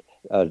mind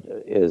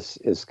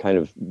is kind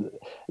of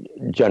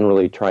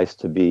generally tries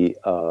to be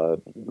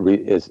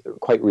is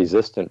quite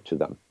resistant to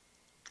them.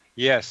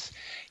 Yes,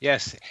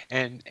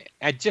 and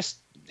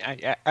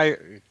I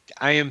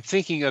am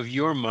thinking of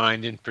your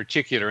mind in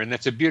particular, and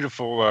that's a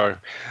beautiful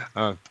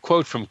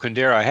quote from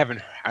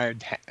Kundera.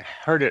 I'd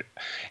heard it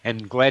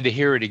and glad to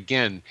hear it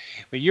again.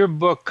 But your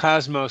book,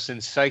 Cosmos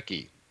and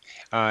Psyche,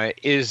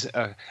 is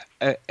a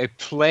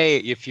play,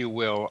 if you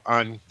will,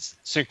 on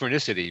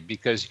synchronicity,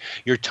 because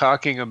you're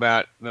talking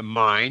about the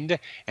mind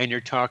and you're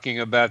talking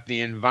about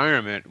the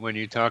environment when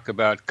you talk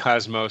about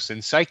cosmos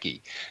and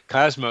psyche.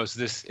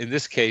 Cosmos, in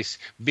this case,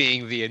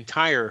 being the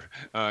entire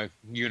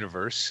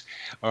universe,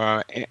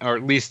 or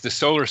at least the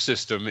solar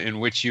system in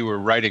which you were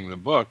writing the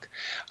book,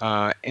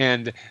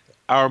 and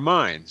our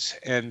minds,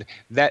 and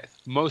that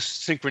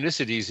most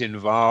synchronicities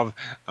involve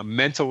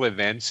mental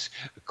events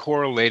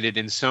correlated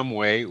in some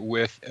way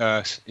with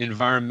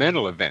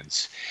environmental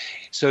events.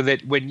 So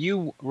that when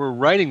you were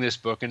writing this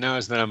book, and now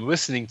as that I'm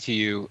listening to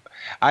you,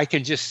 I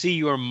can just see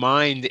your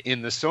mind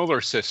in the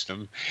solar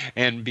system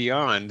and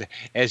beyond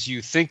as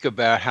you think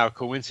about how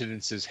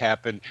coincidences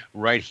happen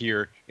right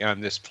here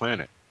on this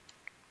planet.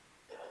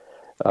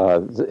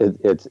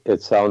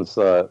 It sounds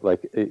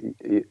like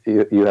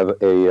you have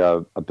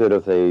a bit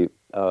of a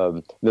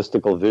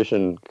mystical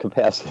vision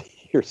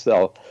capacity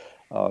yourself.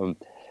 We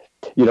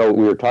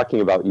were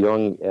talking about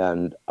Jung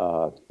and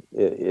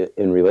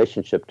in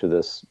relationship to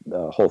this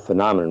whole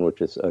phenomenon,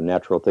 which is a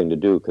natural thing to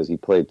do because he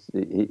played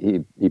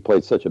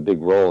such a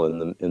big role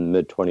in the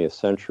mid 20th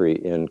century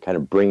in kind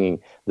of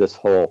bringing this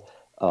whole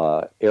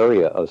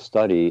area of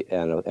study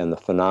and the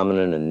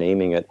phenomenon and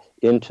naming it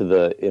into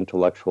the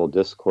intellectual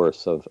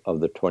discourse of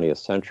the 20th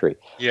century.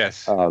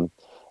 Yes.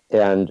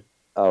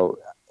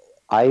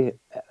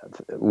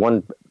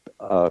 One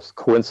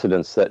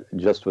coincidence that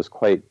just was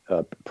quite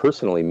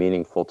personally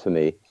meaningful to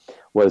me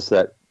was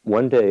that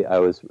one day I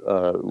was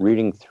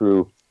reading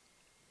through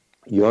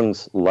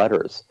Jung's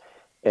letters,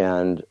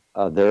 And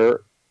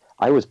there,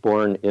 I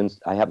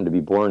happened to be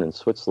born in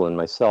Switzerland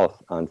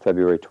myself on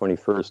February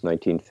 21st,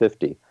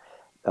 1950,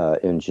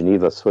 in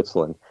Geneva,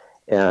 Switzerland.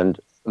 And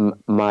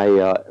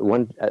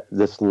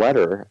this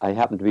letter, I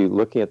happened to be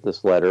looking at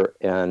this letter,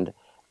 and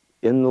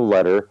in the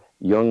letter,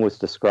 Jung was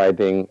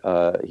describing,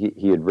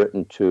 he had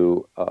written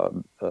to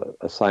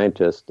a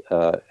scientist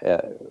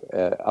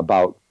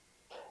about,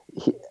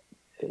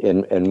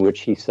 in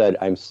which he said,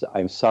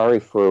 I'm sorry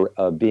for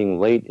being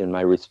late in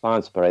my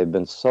response, but I've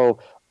been so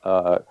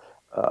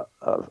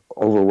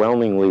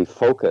overwhelmingly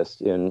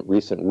focused in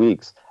recent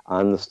weeks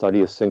on the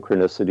study of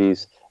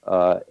synchronicities,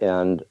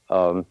 and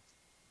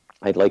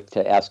I'd like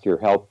to ask your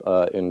help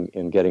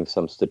in getting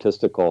some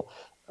statistical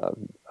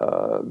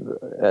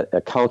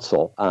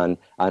counsel on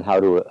how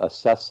to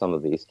assess some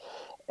of these.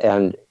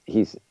 And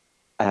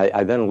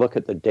I then look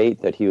at the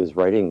date that he was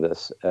writing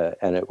this,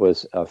 and it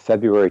was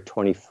February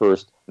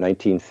 21st,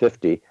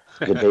 1950,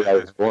 the day I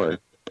was born.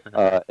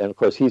 And of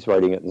course, he's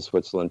writing it in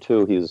Switzerland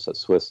too. He's a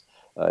Swiss.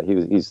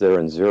 He's there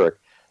in Zurich.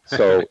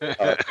 So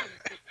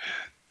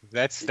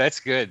that's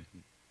good.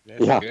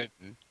 That's good.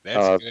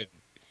 That's good.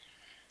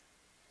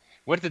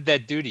 What did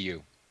that do to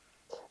you?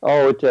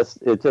 Oh, it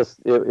just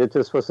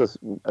was this,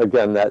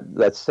 again,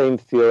 that same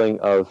feeling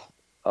of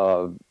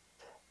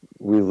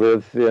we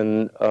live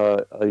in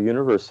a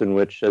universe in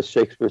which, as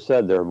Shakespeare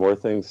said, there are more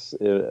things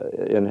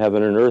in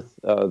heaven and earth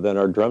than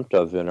are dreamt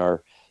of in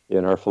our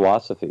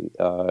philosophy.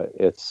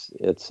 It's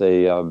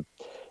a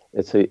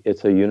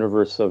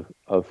universe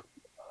of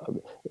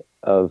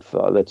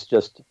that's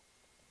just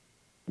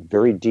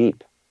very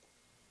deep.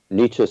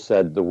 Nietzsche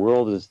said, "The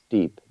world is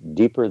deep,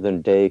 deeper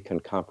than day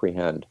can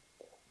comprehend."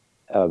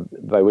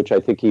 By which I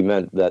think he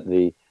meant that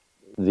the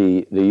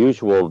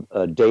usual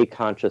day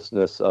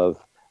consciousness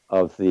of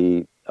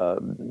the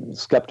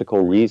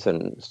skeptical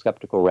reason,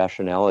 skeptical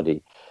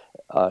rationality,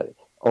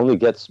 only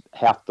gets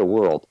half the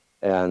world,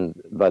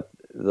 but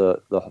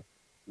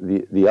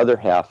the other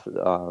half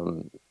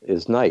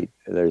is night.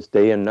 There's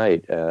day and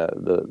night,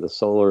 the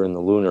solar and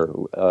the lunar,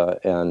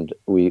 and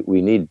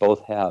we need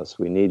both halves.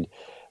 We need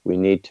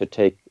to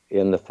take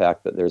in the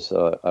fact that there's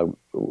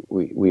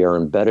we are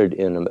embedded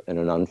in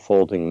an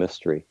unfolding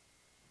mystery.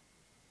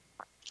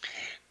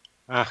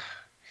 I'm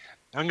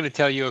going to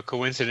tell you a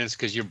coincidence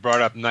because you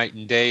brought up night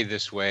and day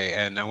this way,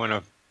 and I want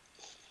to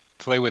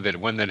play with it.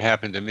 One that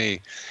happened to me.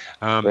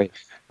 Right.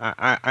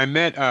 I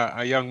met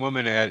a young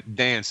woman at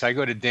dance. I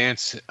go to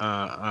dance,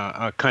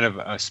 a kind of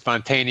a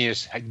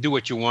spontaneous, do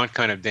what you want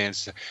kind of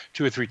dance,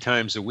 2 or 3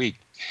 times a week.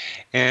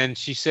 And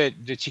she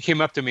said that she came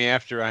up to me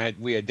after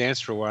we had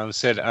danced for a while and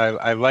said,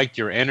 I liked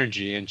your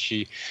energy. And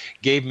she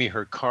gave me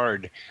her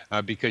card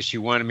because she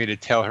wanted me to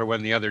tell her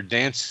when the other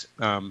dance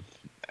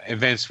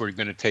events were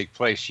going to take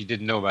place. She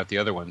didn't know about the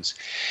other ones.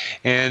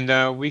 And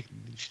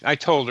I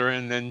told her,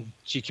 and then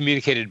she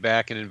communicated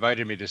back and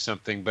invited me to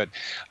something, but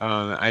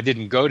I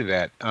didn't go to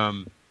that.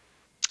 I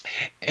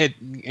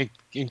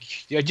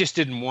just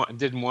didn't want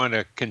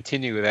to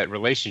continue that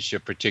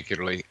relationship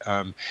particularly.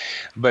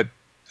 But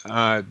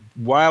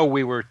while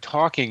we were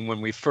talking when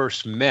we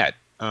first met,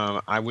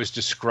 I was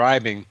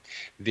describing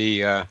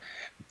the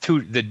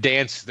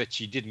dance that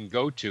she didn't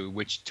go to,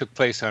 which took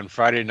place on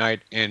Friday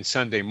night and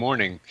Sunday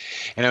morning.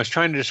 And I was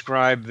trying to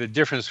describe the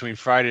difference between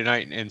Friday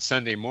night and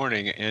Sunday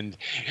morning. And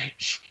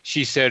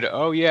she said,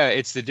 "Oh yeah,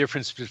 it's the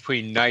difference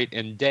between night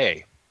and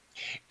day."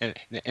 And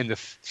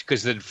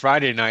because the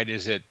Friday night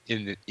is at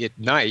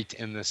night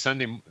and the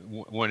Sunday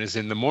one is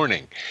in the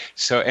morning.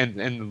 So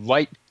and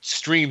light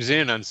streams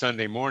in on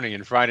Sunday morning,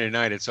 and Friday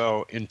night it's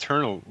all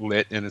internal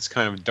lit and it's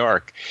kind of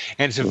dark.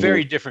 And it's a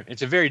very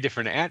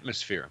different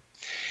atmosphere.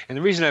 And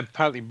the reason I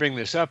partly bring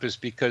this up is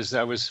because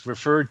I was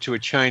referred to a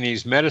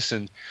Chinese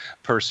medicine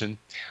person,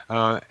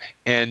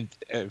 and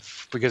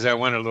because I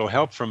wanted a little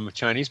help from a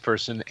Chinese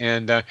person,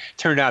 and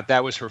turned out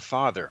that was her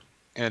father.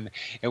 And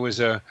it was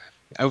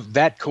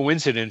that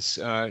coincidence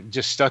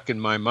just stuck in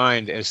my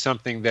mind as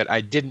something that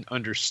I didn't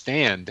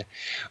understand.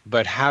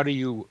 But how do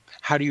you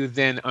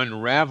then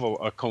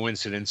unravel a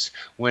coincidence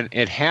when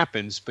it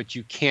happens, but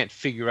you can't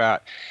figure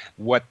out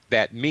what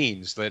that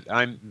means? That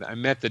I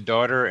met the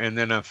daughter, and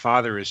then a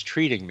father is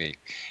treating me,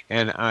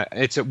 and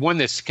it's one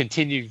that's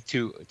continued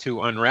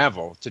to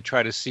unravel, to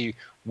try to see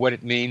what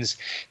it means,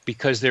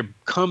 because there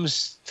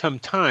comes some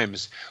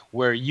times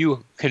where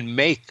you can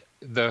make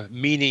the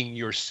meaning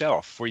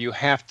yourself, where you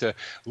have to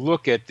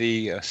look at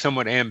the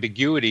somewhat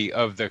ambiguity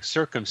of the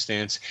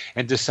circumstance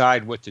and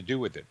decide what to do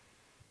with it.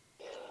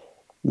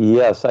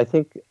 Yes, I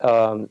think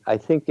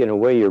in a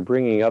way you're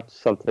bringing up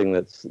something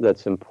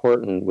that's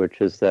important, which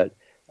is that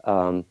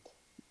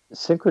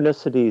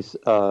synchronicities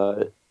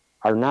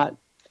are not.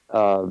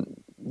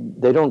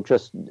 They don't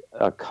just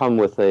come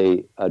with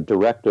a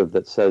directive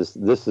that says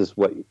this is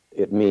what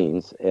it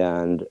means,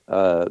 and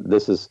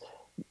this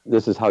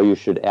is how you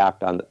should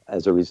act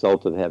as a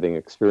result of having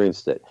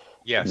experienced it.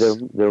 Yes.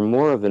 They're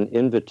more of an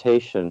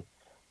invitation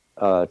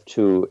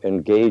to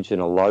engage in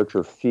a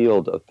larger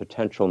field of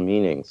potential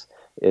meanings.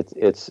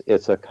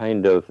 It's a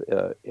kind of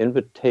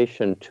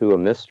invitation to a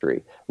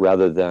mystery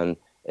rather than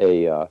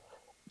a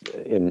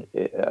in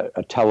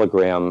a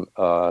telegram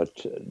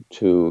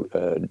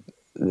to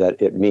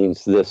that it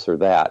means this or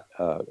that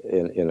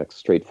in a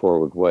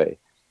straightforward way.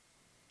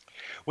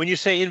 When you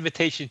say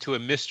invitation to a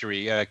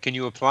mystery, can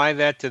you apply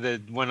that to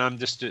the one I've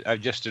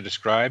just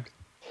described?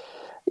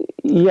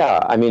 Yeah,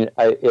 I mean,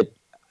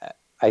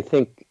 I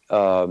think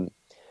Jung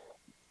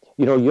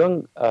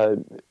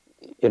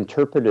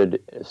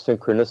interpreted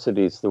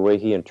synchronicities the way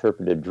he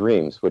interpreted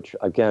dreams, which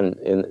again,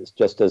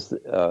 just as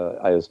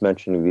I was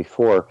mentioning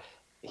before,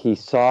 he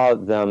saw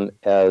them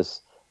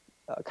as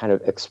kind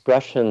of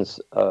expressions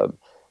of.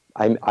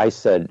 I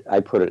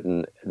put it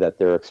in that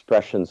they're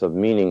expressions of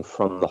meaning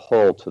from the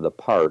whole to the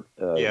part,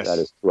 yes. That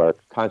is to our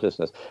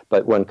consciousness.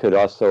 But one could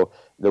also,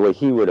 the way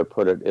he would have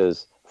put it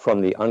is from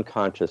the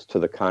unconscious to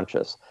the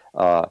conscious.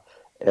 But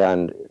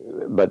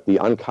the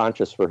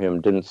unconscious for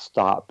him didn't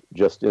stop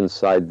just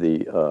inside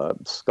the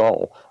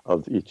skull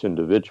of each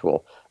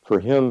individual. For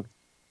him,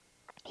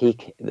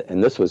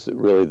 and this was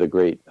really the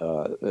great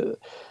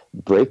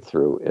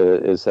breakthrough,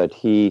 is that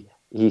he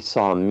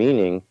saw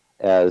meaning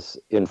as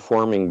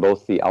informing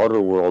both the outer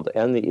world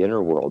and the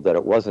inner world, that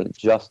it wasn't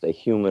just a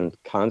human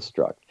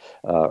construct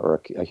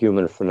or a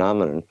human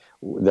phenomenon,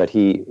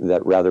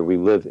 that rather we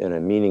live in a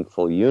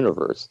meaningful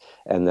universe,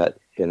 and that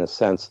in a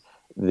sense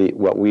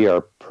what we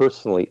are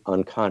personally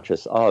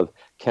unconscious of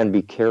can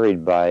be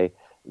carried by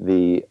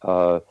the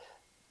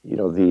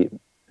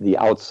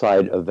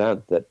outside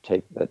event that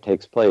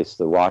takes place,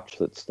 the watch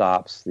that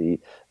stops, the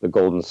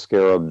golden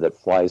scarab that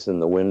flies in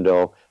the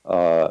window,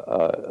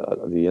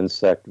 the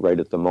insect right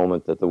at the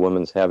moment that the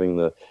woman's having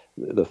the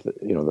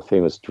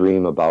famous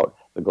dream about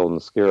the golden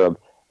scarab,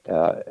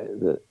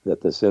 that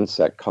this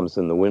insect comes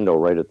in the window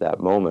right at that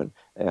moment.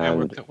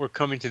 And we're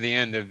coming to the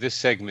end of this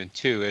segment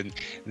too, and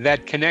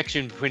that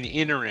connection between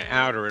inner and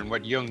outer and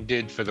what Jung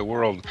did for the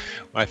world,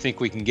 I think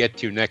we can get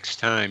to next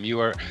time. You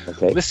are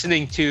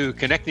listening to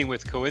Connecting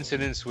with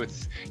Coincidence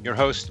with your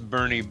host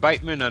Bernie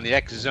Beitman on the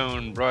X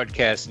Zone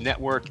Broadcast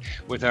Network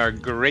with our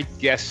great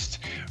guest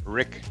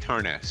Rick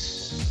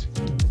Tarnas.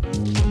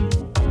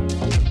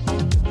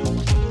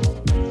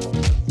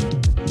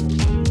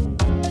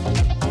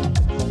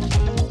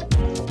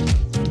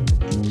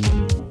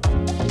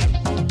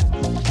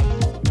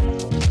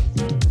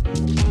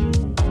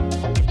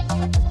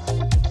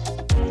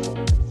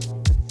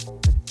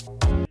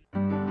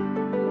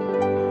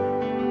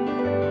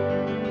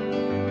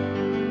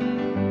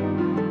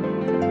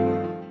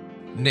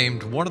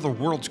 Named one of the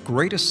world's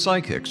greatest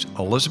psychics,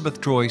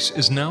 Elizabeth Joyce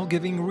is now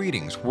giving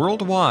readings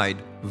worldwide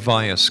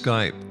via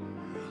Skype.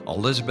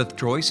 Elizabeth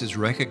Joyce is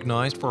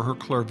recognized for her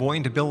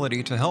clairvoyant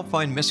ability to help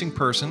find missing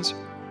persons,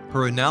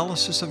 her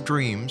analysis of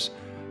dreams,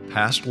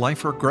 past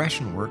life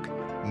regression work,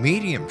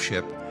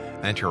 mediumship,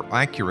 and her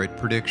accurate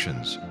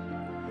predictions.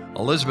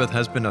 Elizabeth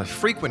has been a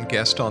frequent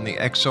guest on the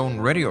X Zone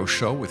radio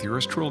show with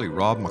yours truly,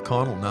 Rob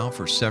McConnell, now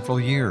for several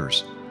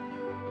years.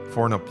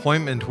 For an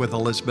appointment with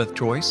Elizabeth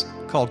Joyce,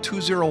 call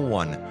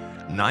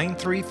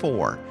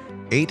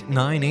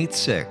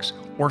 201-934-8986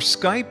 or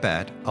Skype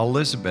at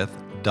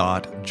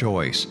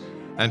elizabeth.joyce.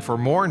 And for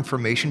more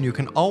information, you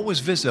can always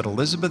visit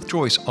Elizabeth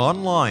Joyce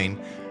online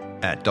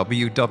at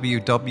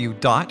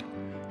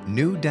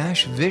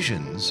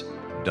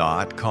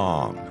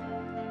www.new-visions.com.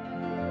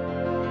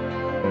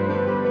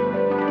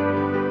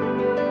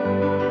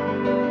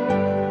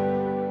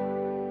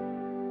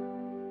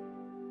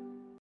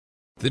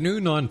 The new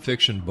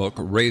nonfiction book,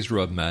 Razor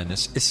of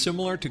Madness, is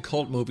similar to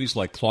cult movies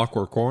like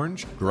Clockwork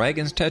Orange,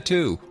 Dragon's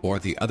Tattoo, or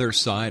The Other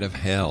Side of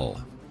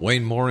Hell.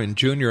 Wayne Morin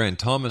Jr. and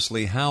Thomas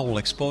Lee Howe will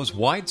expose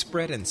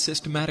widespread and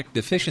systematic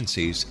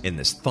deficiencies in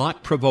this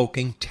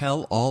thought-provoking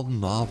tell-all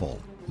novel.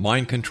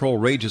 Mind control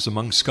rages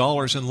among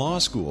scholars in law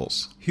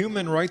schools.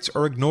 Human rights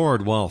are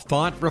ignored while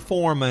thought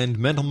reform and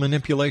mental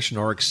manipulation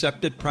are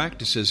accepted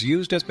practices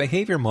used as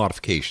behavior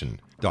modification.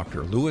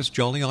 Dr. Louis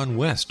Jolyon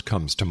West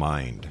comes to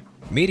mind.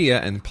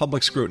 Media and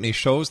public scrutiny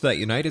shows that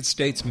United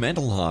States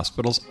mental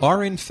hospitals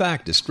are in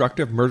fact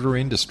destructive murder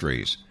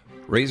industries.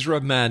 Razor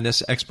of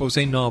Madness expose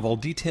novel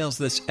details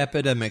this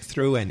epidemic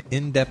through an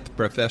in-depth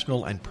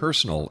professional and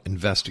personal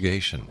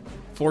investigation.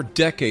 For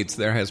decades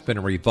there has been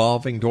a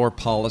revolving door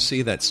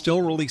policy that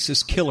still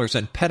releases killers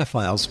and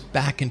pedophiles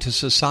back into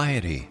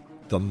society.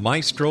 The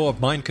maestro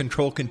of mind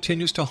control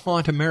continues to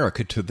haunt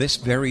America to this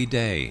very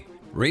day.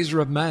 Razor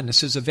of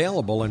Madness is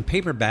available in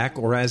paperback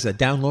or as a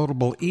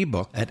downloadable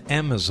ebook at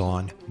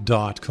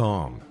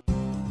Amazon.com.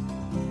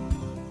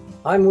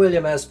 I'm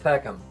William S.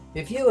 Peckham.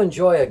 If you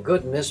enjoy a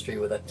good mystery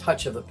with a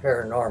touch of the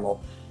paranormal,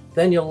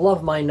 then you'll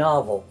love my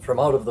novel, From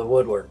Out of the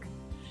Woodwork.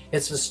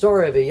 It's the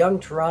story of a young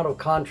Toronto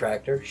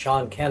contractor,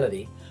 Sean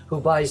Kennedy, who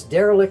buys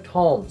derelict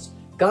homes,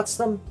 guts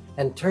them,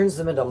 and turns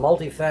them into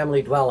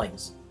multifamily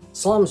dwellings.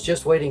 Slums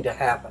just waiting to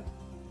happen.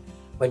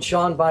 When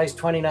Sean buys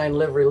 29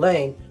 Livery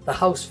Lane, the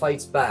house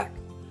fights back.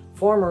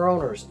 Former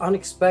owners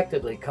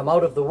unexpectedly come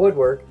out of the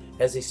woodwork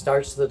as he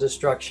starts the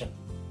destruction.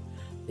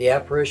 The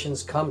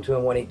apparitions come to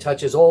him when he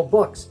touches old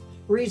books,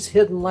 reads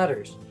hidden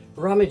letters,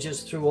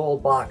 rummages through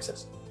old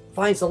boxes,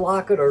 finds a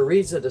locket or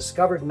reads a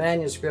discovered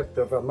manuscript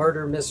of a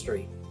murder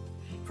mystery.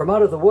 From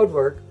Out of the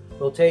Woodwork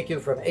will take you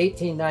from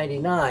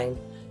 1899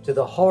 to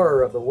the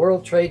horror of the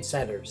World Trade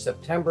Center,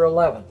 September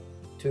 11,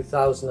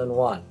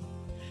 2001.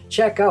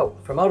 Check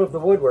out From Out of the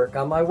Woodwork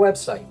on my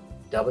website,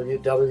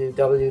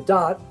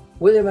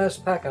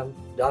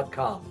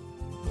 www.williamspeckham.com.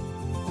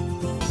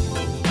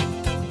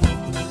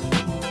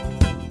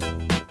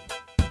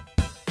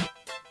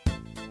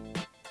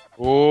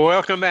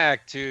 Welcome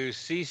back to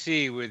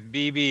CC with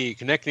BB,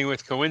 Connecting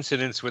with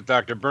Coincidence with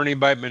Dr. Bernie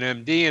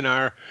Beitman, MD, and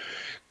our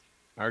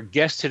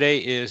guest today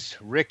is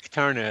Rick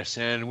Tarnas,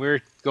 and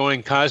we're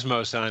going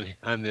cosmos on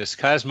this.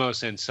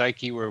 Cosmos and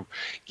Psyche. We're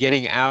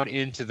getting out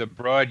into the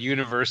broad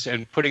universe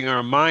and putting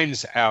our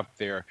minds out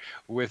there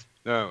with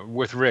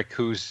Rick,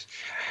 who's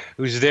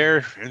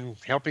there and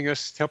helping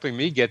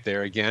me get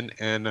there again.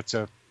 And it's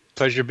a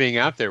pleasure being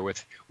out there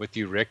with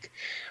you, Rick.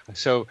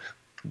 So,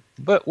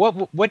 but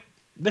what?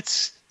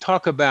 Let's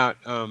talk about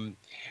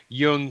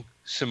Jung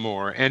some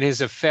more and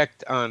his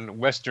effect on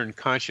Western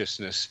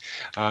consciousness,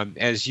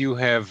 as you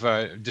have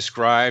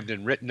described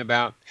and written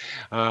about.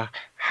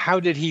 How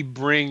did he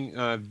bring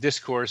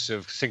discourse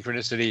of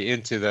synchronicity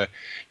into the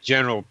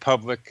general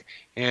public,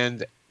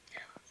 and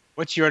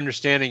what's your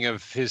understanding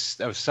of his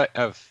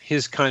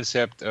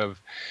concept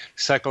of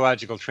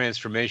psychological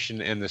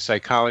transformation and the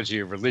psychology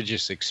of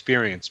religious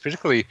experience,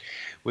 particularly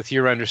with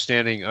your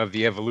understanding of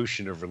the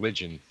evolution of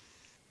religion?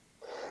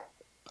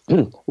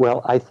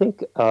 Well, I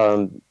think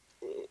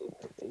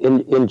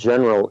in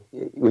general,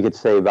 we could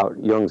say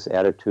about Jung's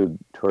attitude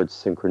towards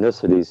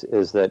synchronicities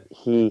is that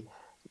he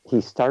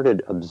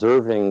started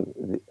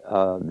observing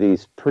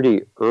these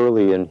pretty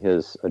early in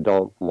his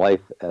adult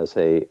life as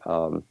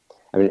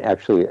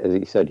actually, as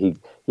he said, he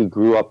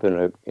grew up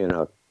in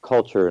a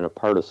culture in a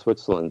part of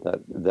Switzerland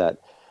that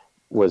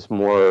was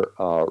more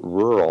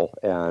rural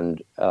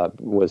and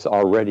was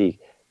already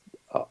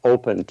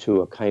open to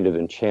a kind of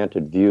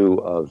enchanted view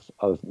of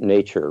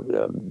nature,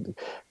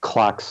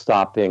 clocks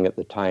stopping at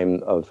the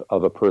time of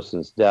a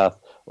person's death,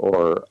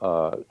 or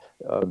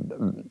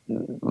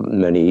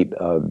many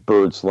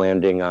birds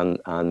landing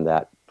on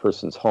that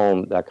person's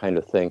home, that kind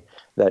of thing.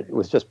 That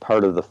was just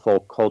part of the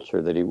folk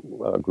culture that he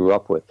grew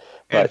up with.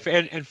 But,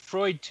 and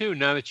Freud too,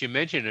 now that you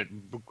mention it,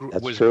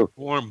 was true.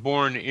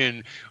 born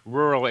in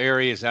rural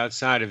areas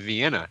outside of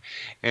Vienna,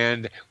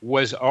 and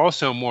was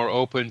also more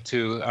open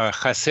to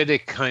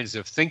Hasidic kinds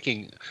of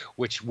thinking,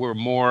 which were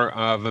more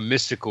of a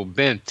mystical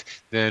bent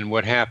than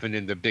what happened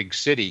in the big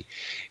city.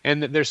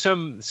 And there's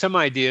some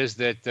ideas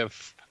that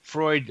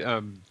Freud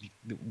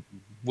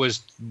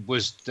was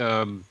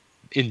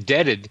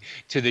indebted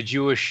to the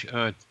Jewish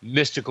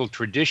mystical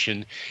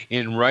tradition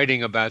in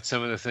writing about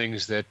some of the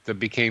things that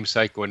became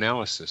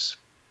psychoanalysis.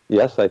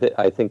 Yes, I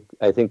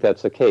think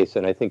that's the case,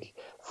 and I think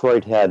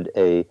Freud had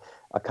a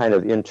kind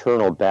of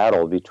internal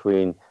battle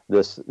between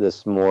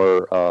this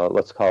more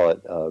let's call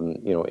it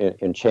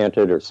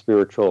enchanted or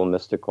spiritual,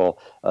 mystical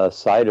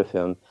side of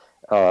him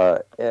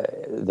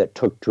that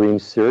took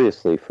dreams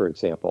seriously, for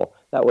example.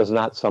 That was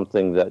not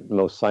something that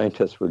most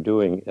scientists were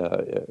doing,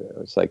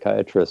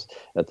 psychiatrists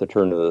at the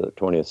turn of the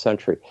 20th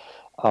century.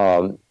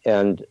 And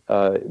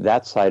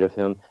that side of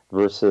him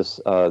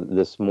versus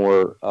this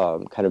more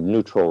kind of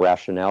neutral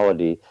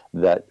rationality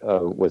that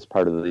was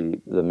part of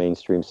the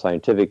mainstream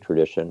scientific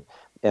tradition.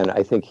 And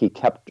I think he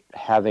kept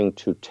having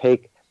to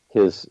take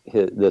his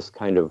this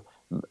kind of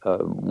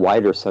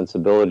wider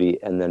sensibility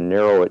and then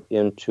narrow it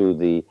into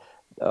the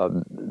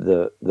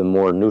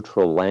more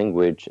neutral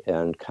language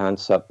and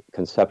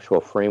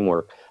conceptual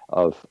framework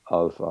of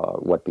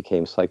what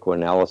became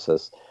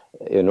psychoanalysis,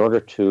 in order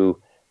to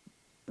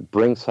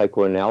bring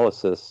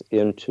psychoanalysis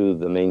into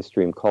the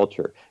mainstream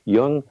culture.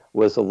 Jung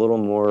was a little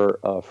more,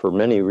 for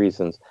many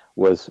reasons,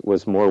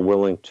 was more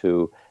willing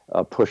to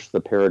push the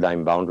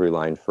paradigm boundary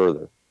line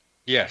further.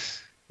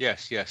 Yes.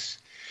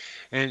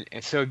 And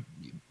so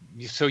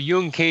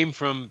Jung came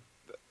from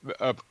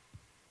a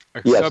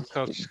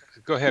subculture.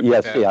 Go ahead.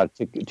 Yes, with that.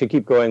 To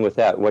keep going with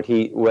that,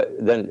 he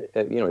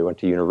went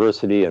to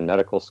university and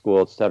medical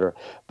school, etc.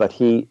 But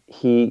he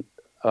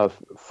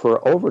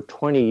for over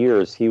 20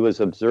 years he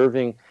was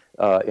observing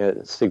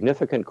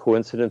significant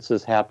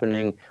coincidences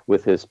happening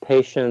with his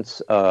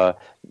patients,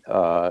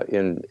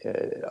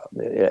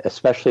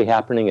 especially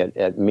happening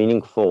at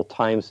meaningful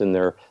times in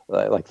their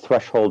like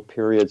threshold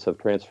periods of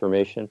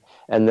transformation.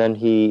 And then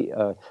he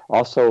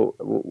also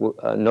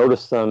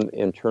noticed them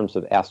in terms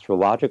of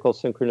astrological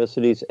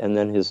synchronicities, and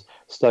then his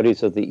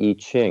studies of the I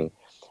Ching.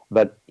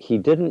 But he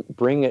didn't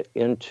bring it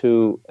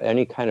into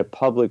any kind of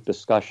public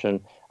discussion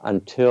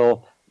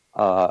until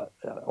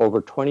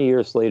over 20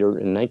 years later,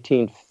 in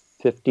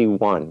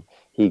 1951,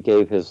 he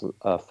gave his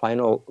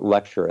final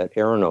lecture at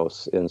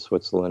Tarnas in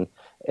Switzerland,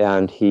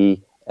 and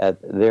he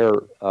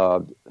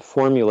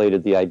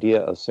formulated the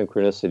idea of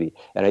synchronicity.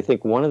 And I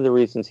think one of the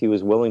reasons he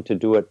was willing to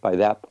do it by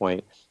that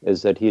point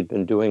is that he had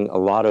been doing a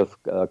lot of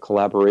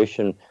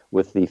collaboration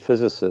with the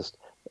physicist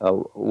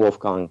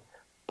Wolfgang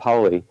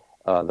Pauli,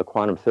 the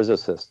quantum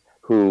physicist,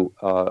 who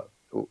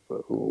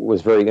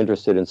was very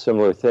interested in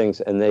similar things,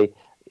 and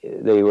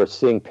they were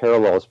seeing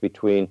parallels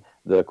between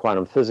the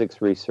quantum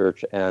physics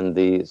research and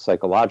the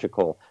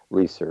psychological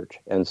research.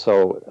 And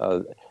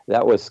so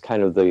that was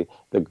kind of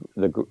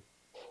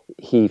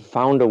he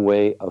found a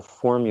way of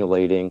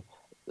formulating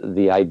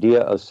the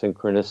idea of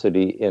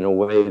synchronicity in a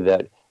way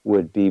that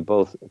would be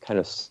both kind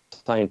of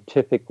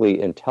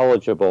scientifically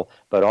intelligible,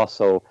 but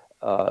also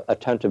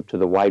attentive to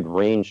the wide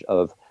range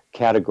of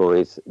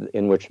categories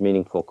in which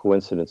meaningful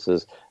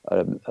coincidences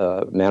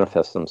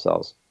manifest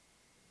themselves.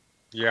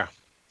 Yeah.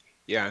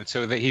 Yeah, and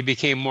so that he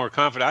became more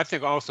confident. I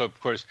think also,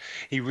 of course,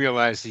 he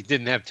realized he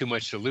didn't have too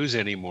much to lose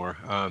anymore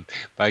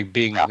by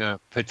being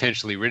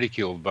potentially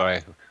ridiculed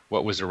by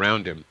what was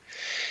around him.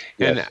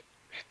 Yes.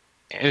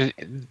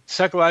 And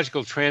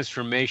psychological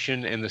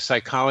transformation and the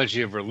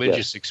psychology of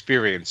religious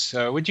experience.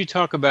 Would you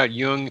talk about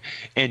Jung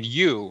and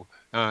you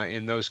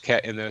in those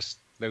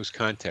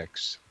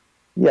contexts?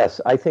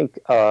 Yes, I think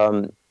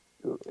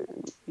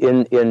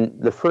in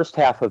the first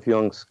half of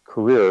Jung's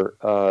career,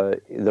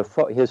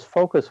 his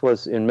focus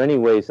was in many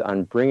ways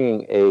on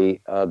bringing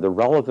the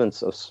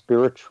relevance of the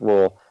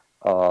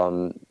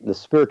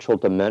spiritual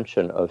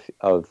dimension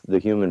of the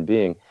human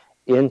being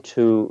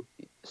into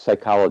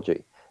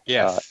psychology.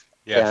 Yes.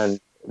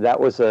 And that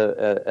was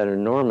an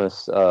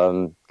enormous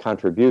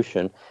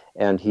contribution,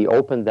 and he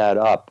opened that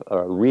up,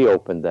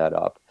 reopened that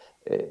up,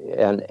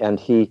 and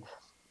he,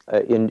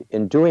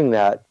 in doing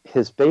that,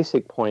 his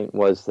basic point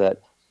was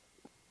that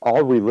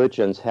all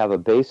religions have a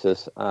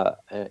basis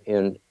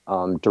in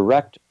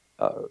direct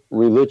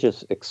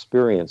religious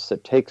experience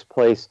that takes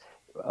place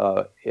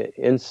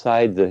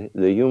inside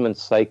the human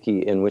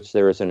psyche, in which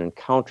there is an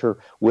encounter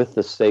with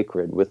the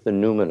sacred, with the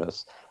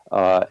numinous,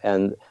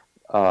 and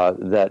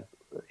that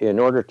in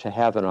order to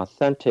have an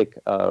authentic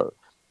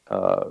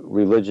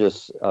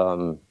religious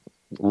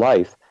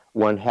life,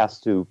 one has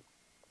to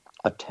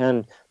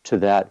attend to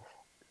that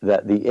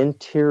the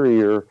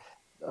interior,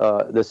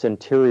 this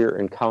interior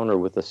encounter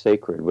with the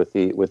sacred, with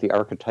the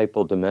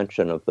archetypal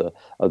dimension of the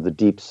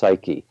deep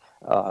psyche,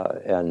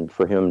 and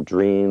for him,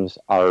 dreams,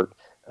 art,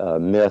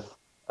 myth,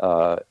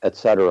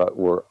 etc.,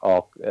 were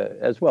all,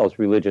 as well as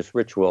religious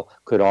ritual,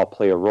 could all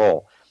play a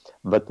role.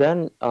 But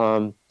then,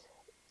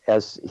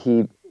 as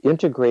he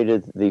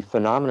integrated the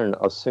phenomenon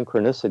of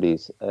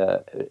synchronicities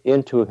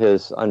into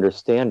his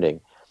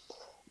understanding,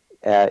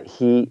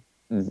 he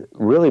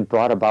really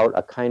brought about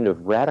a kind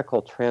of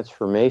radical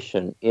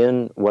transformation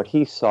in what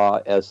he saw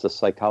as the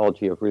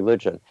psychology of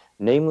religion,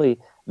 namely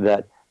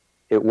that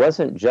it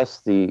wasn't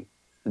just the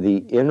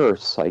inner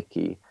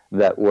psyche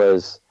that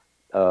was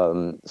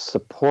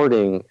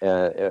supporting,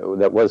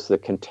 that was the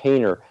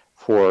container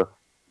for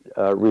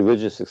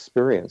religious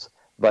experience,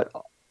 but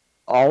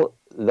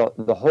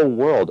the whole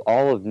world,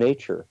 all of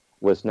nature,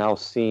 was now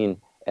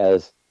seen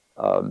as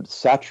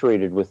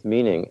saturated with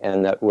meaning,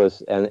 and that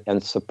was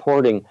and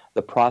supporting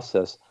the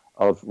process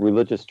of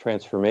religious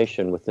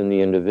transformation within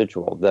the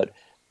individual. That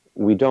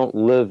we don't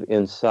live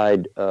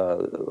inside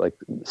like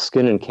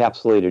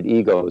skin-encapsulated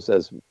egos,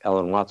 as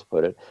Alan Watts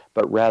put it,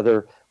 but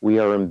rather we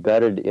are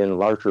embedded in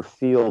larger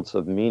fields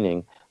of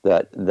meaning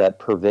that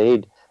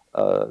pervade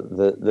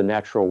the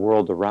natural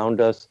world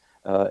around us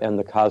and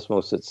the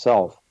cosmos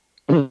itself.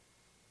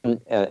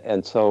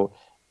 And so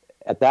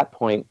at that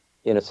point,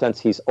 in a sense,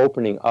 he's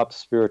opening up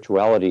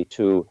spirituality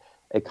to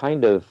a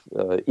kind of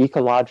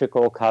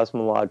ecological,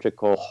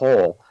 cosmological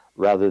whole,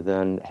 rather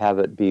than have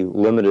it be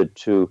limited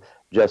to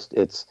just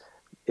its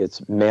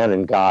man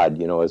and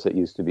God, as it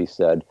used to be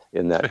said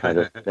in that kind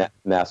of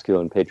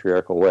masculine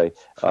patriarchal way,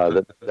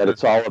 that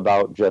it's all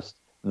about just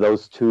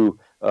those two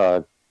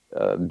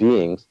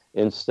beings,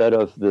 instead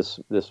of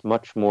this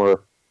much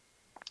more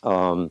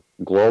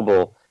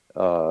global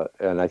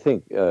and I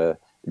think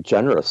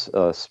generous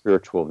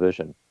spiritual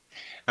vision.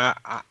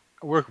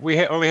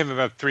 We only have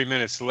about 3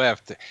 minutes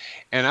left,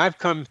 and I've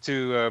come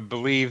to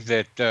believe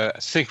that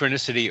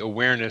synchronicity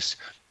awareness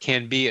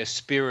can be a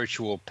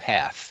spiritual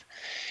path.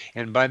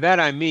 And by that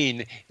I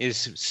mean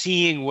is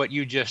seeing what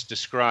you just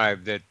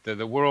described, that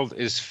the world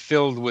is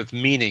filled with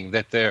meaning,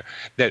 that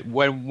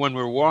when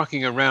we're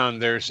walking around,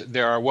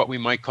 there are what we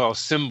might call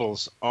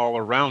symbols all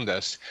around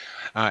us,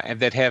 and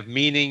that have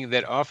meaning,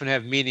 that often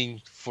have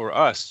meaning for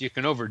us. You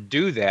can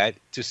overdo that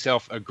to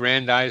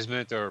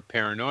self-aggrandizement or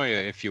paranoia,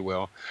 if you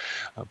will.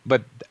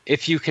 But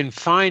if you can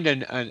find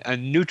a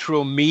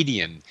neutral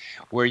median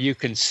where you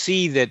can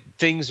see that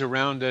things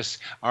around us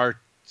are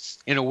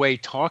in a way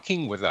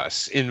talking with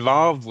us,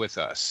 involved with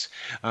us,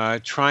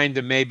 trying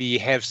to maybe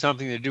have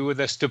something to do with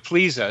us, to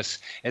please us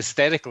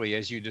aesthetically,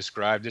 as you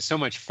described. It's so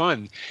much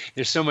fun.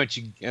 There's so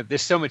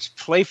much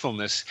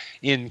playfulness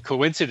in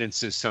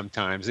coincidences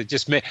sometimes.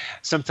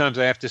 Sometimes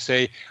I have to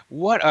say,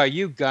 what are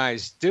you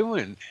guys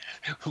doing?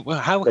 Well,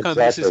 how come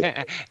this is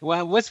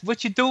well,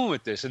 what you doing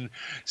with this? And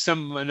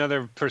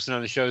another person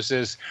on the show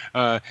says,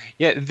 yeah,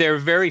 they're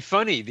very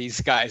funny,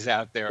 these guys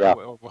out there,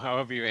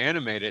 however you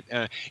animate it.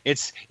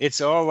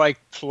 It's all all like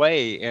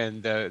play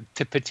and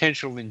to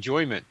potential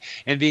enjoyment,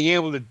 and being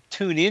able to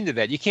tune into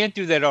that. You can't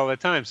do that all the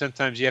time.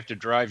 Sometimes you have to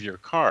drive your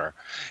car.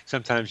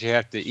 Sometimes you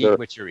have to eat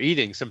what you're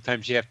eating.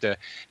 Sometimes you have to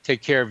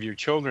take care of your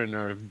children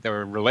or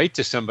relate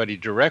to somebody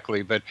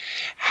directly. But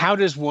how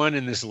does one,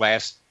 in this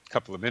last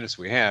couple of minutes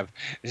we have,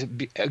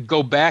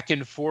 go back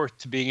and forth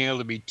to being able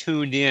to be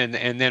tuned in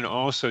and then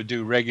also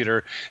do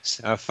regular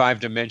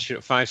five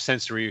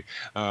sensory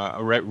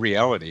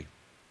reality?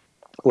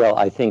 Well,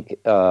 I think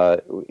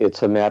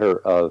it's a matter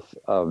of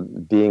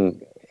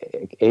being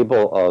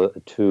able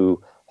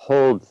to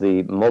hold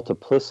the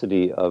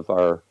multiplicity of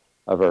our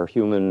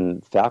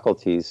human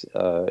faculties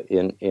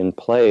in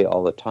play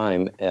all the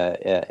time,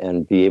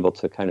 and be able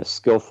to kind of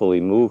skillfully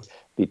move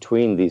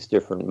between these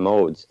different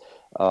modes.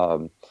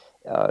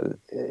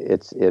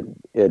 It's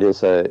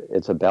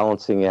a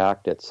balancing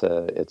act. It's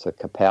a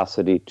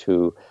capacity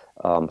to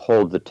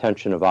hold the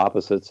tension of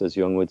opposites, as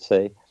Jung would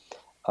say.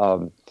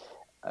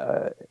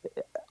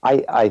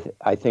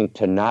 I think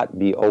to not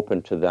be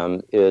open to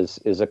them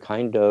is a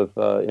kind of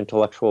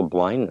intellectual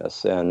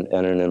blindness and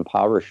an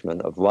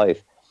impoverishment of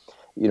life.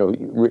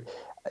 You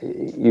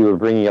were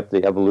bringing up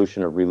the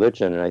evolution of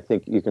religion, and I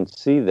think you can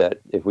see that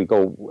if we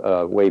go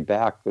way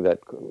back, that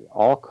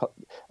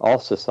all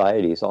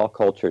societies, all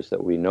cultures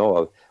that we know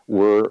of,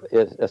 were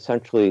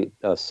essentially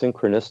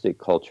synchronistic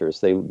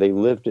cultures. They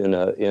lived in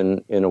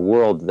a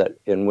world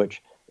in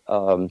which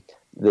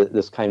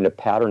this kind of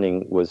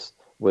patterning was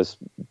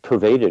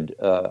pervaded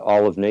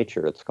all of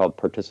nature. It's called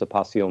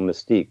participation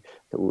mystique.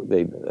 It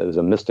was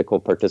a mystical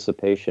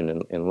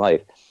participation in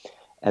life.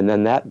 And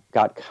then that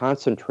got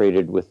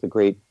concentrated with the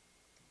great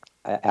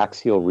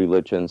axial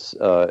religions,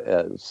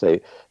 say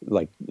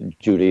like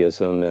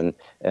Judaism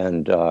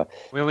and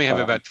we only have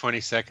about 20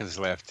 seconds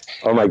left.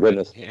 Oh my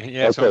goodness!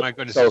 Yes, okay. Oh my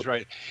goodness, is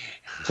right.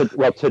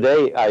 Well,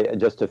 today,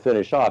 just to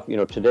finish off,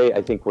 today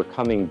I think we're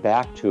coming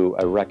back to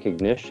a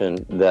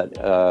recognition that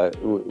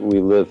we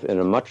live in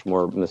a much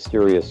more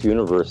mysterious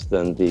universe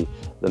than the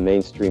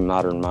mainstream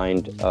modern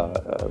mind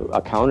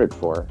accounted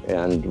for,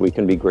 and we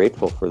can be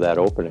grateful for that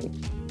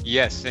opening.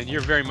 Yes, and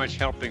you're very much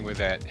helping with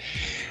that.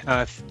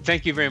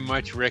 Thank you very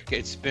much, Rick.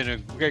 It's been a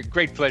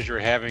great pleasure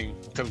having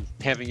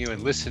you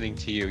and listening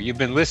to you. You've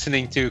been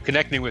listening to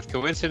Connecting with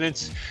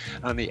Coincidence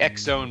on the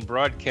X Zone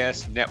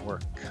Broadcast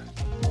Network.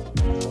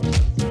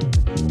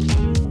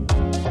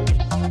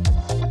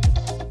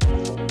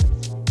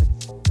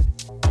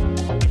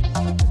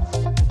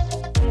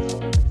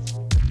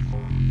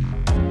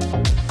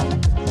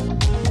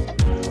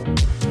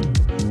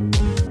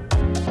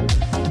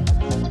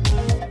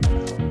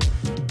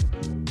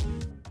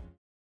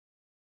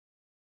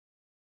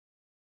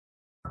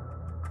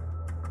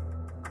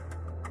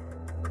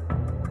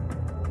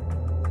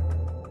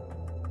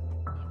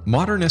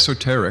 Modern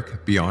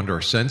Esoteric, Beyond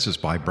Our Senses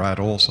by Brad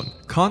Olson,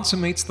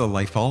 consummates the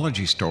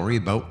lifeology story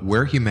about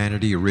where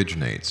humanity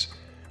originates.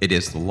 It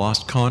is the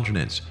lost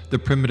continents, the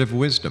primitive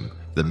wisdom,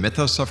 the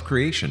mythos of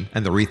creation,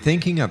 and the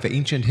rethinking of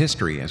ancient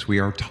history as we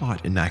are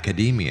taught in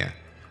academia.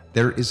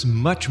 There is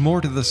much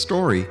more to the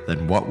story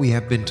than what we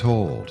have been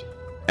told.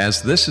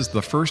 As this is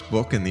the first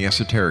book in the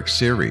Esoteric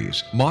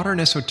series, Modern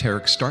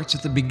Esoteric starts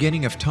at the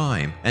beginning of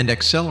time and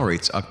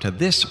accelerates up to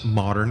this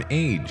modern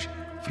age.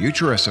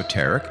 Future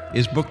Esoteric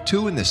is book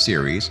 2 in the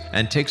series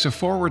and takes a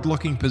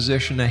forward-looking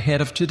position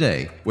ahead of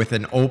today with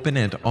an open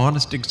and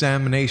honest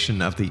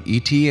examination of the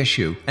ET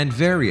issue and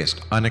various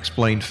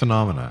unexplained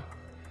phenomena.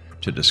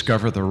 To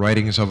discover the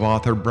writings of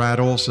author Brad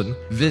Olson,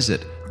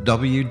 visit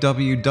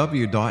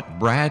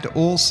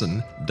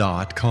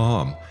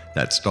www.bradolson.com.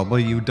 That's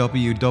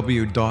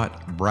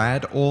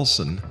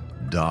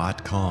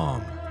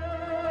www.bradolson.com.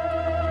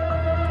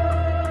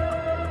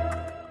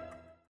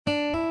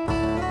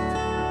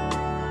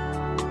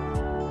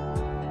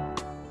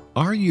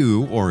 Are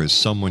you or is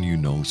someone you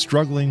know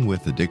struggling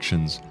with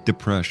addictions,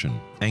 depression,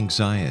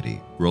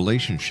 anxiety,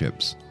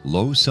 relationships,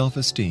 low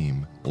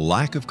self-esteem,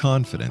 lack of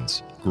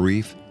confidence,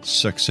 grief,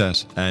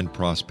 success, and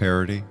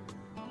prosperity?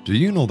 Do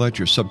you know that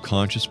your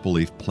subconscious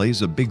belief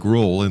plays a big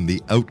role in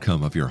the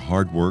outcome of your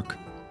hard work?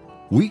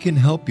 We can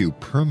help you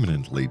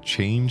permanently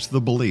change the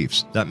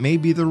beliefs that may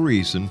be the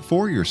reason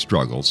for your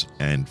struggles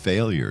and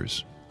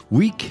failures.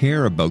 We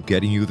care about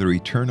getting you the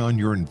return on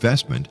your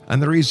investment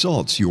and the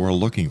results you are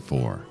looking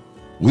for.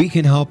 We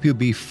can help you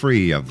be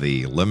free of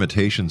the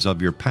limitations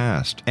of your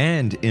past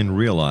and in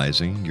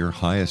realizing your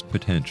highest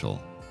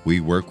potential. We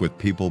work with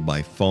people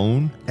by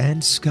phone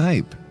and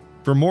Skype.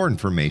 For more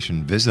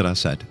information, visit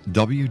us at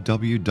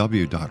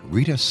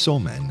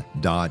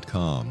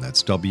www.ritasoman.com.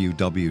 That's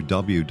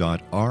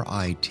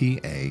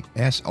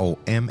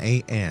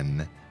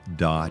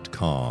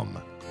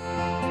www.ritasoman.com.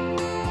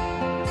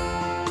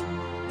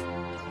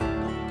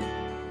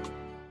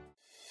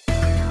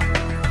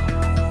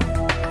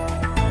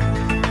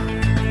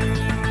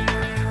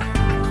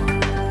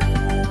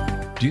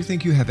 Do you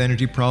think you have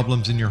energy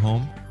problems in your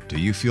home? Do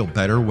you feel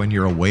better when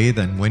you're away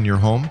than when you're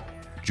home?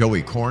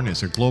 Joey Korn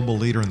is a global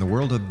leader in the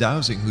world of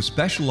dowsing who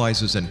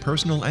specializes in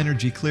personal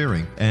energy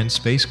clearing and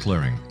space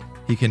clearing.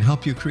 He can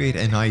help you create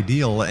an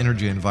ideal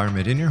energy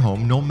environment in your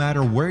home no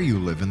matter where you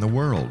live in the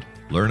world.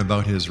 Learn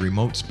about his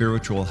remote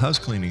spiritual house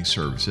cleaning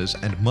services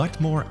and much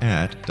more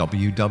at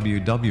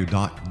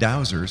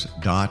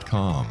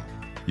www.dowsers.com.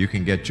 You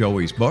can get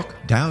Joey's book,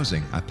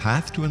 Dowsing, A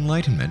Path to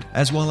Enlightenment,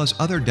 as well as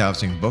other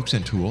dowsing books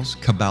and tools,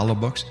 Kabbalah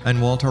books,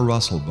 and Walter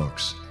Russell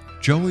books.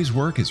 Joey's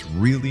work is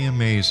really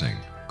amazing.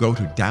 Go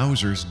to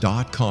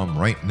dowsers.com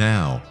right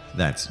now.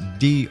 That's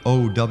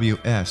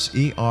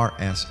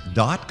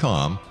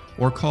DOWSERS.com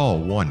or call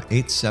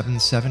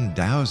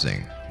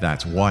 1-877-DOWSING.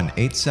 That's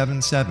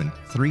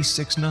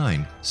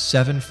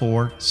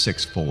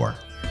 1-877-369-7464.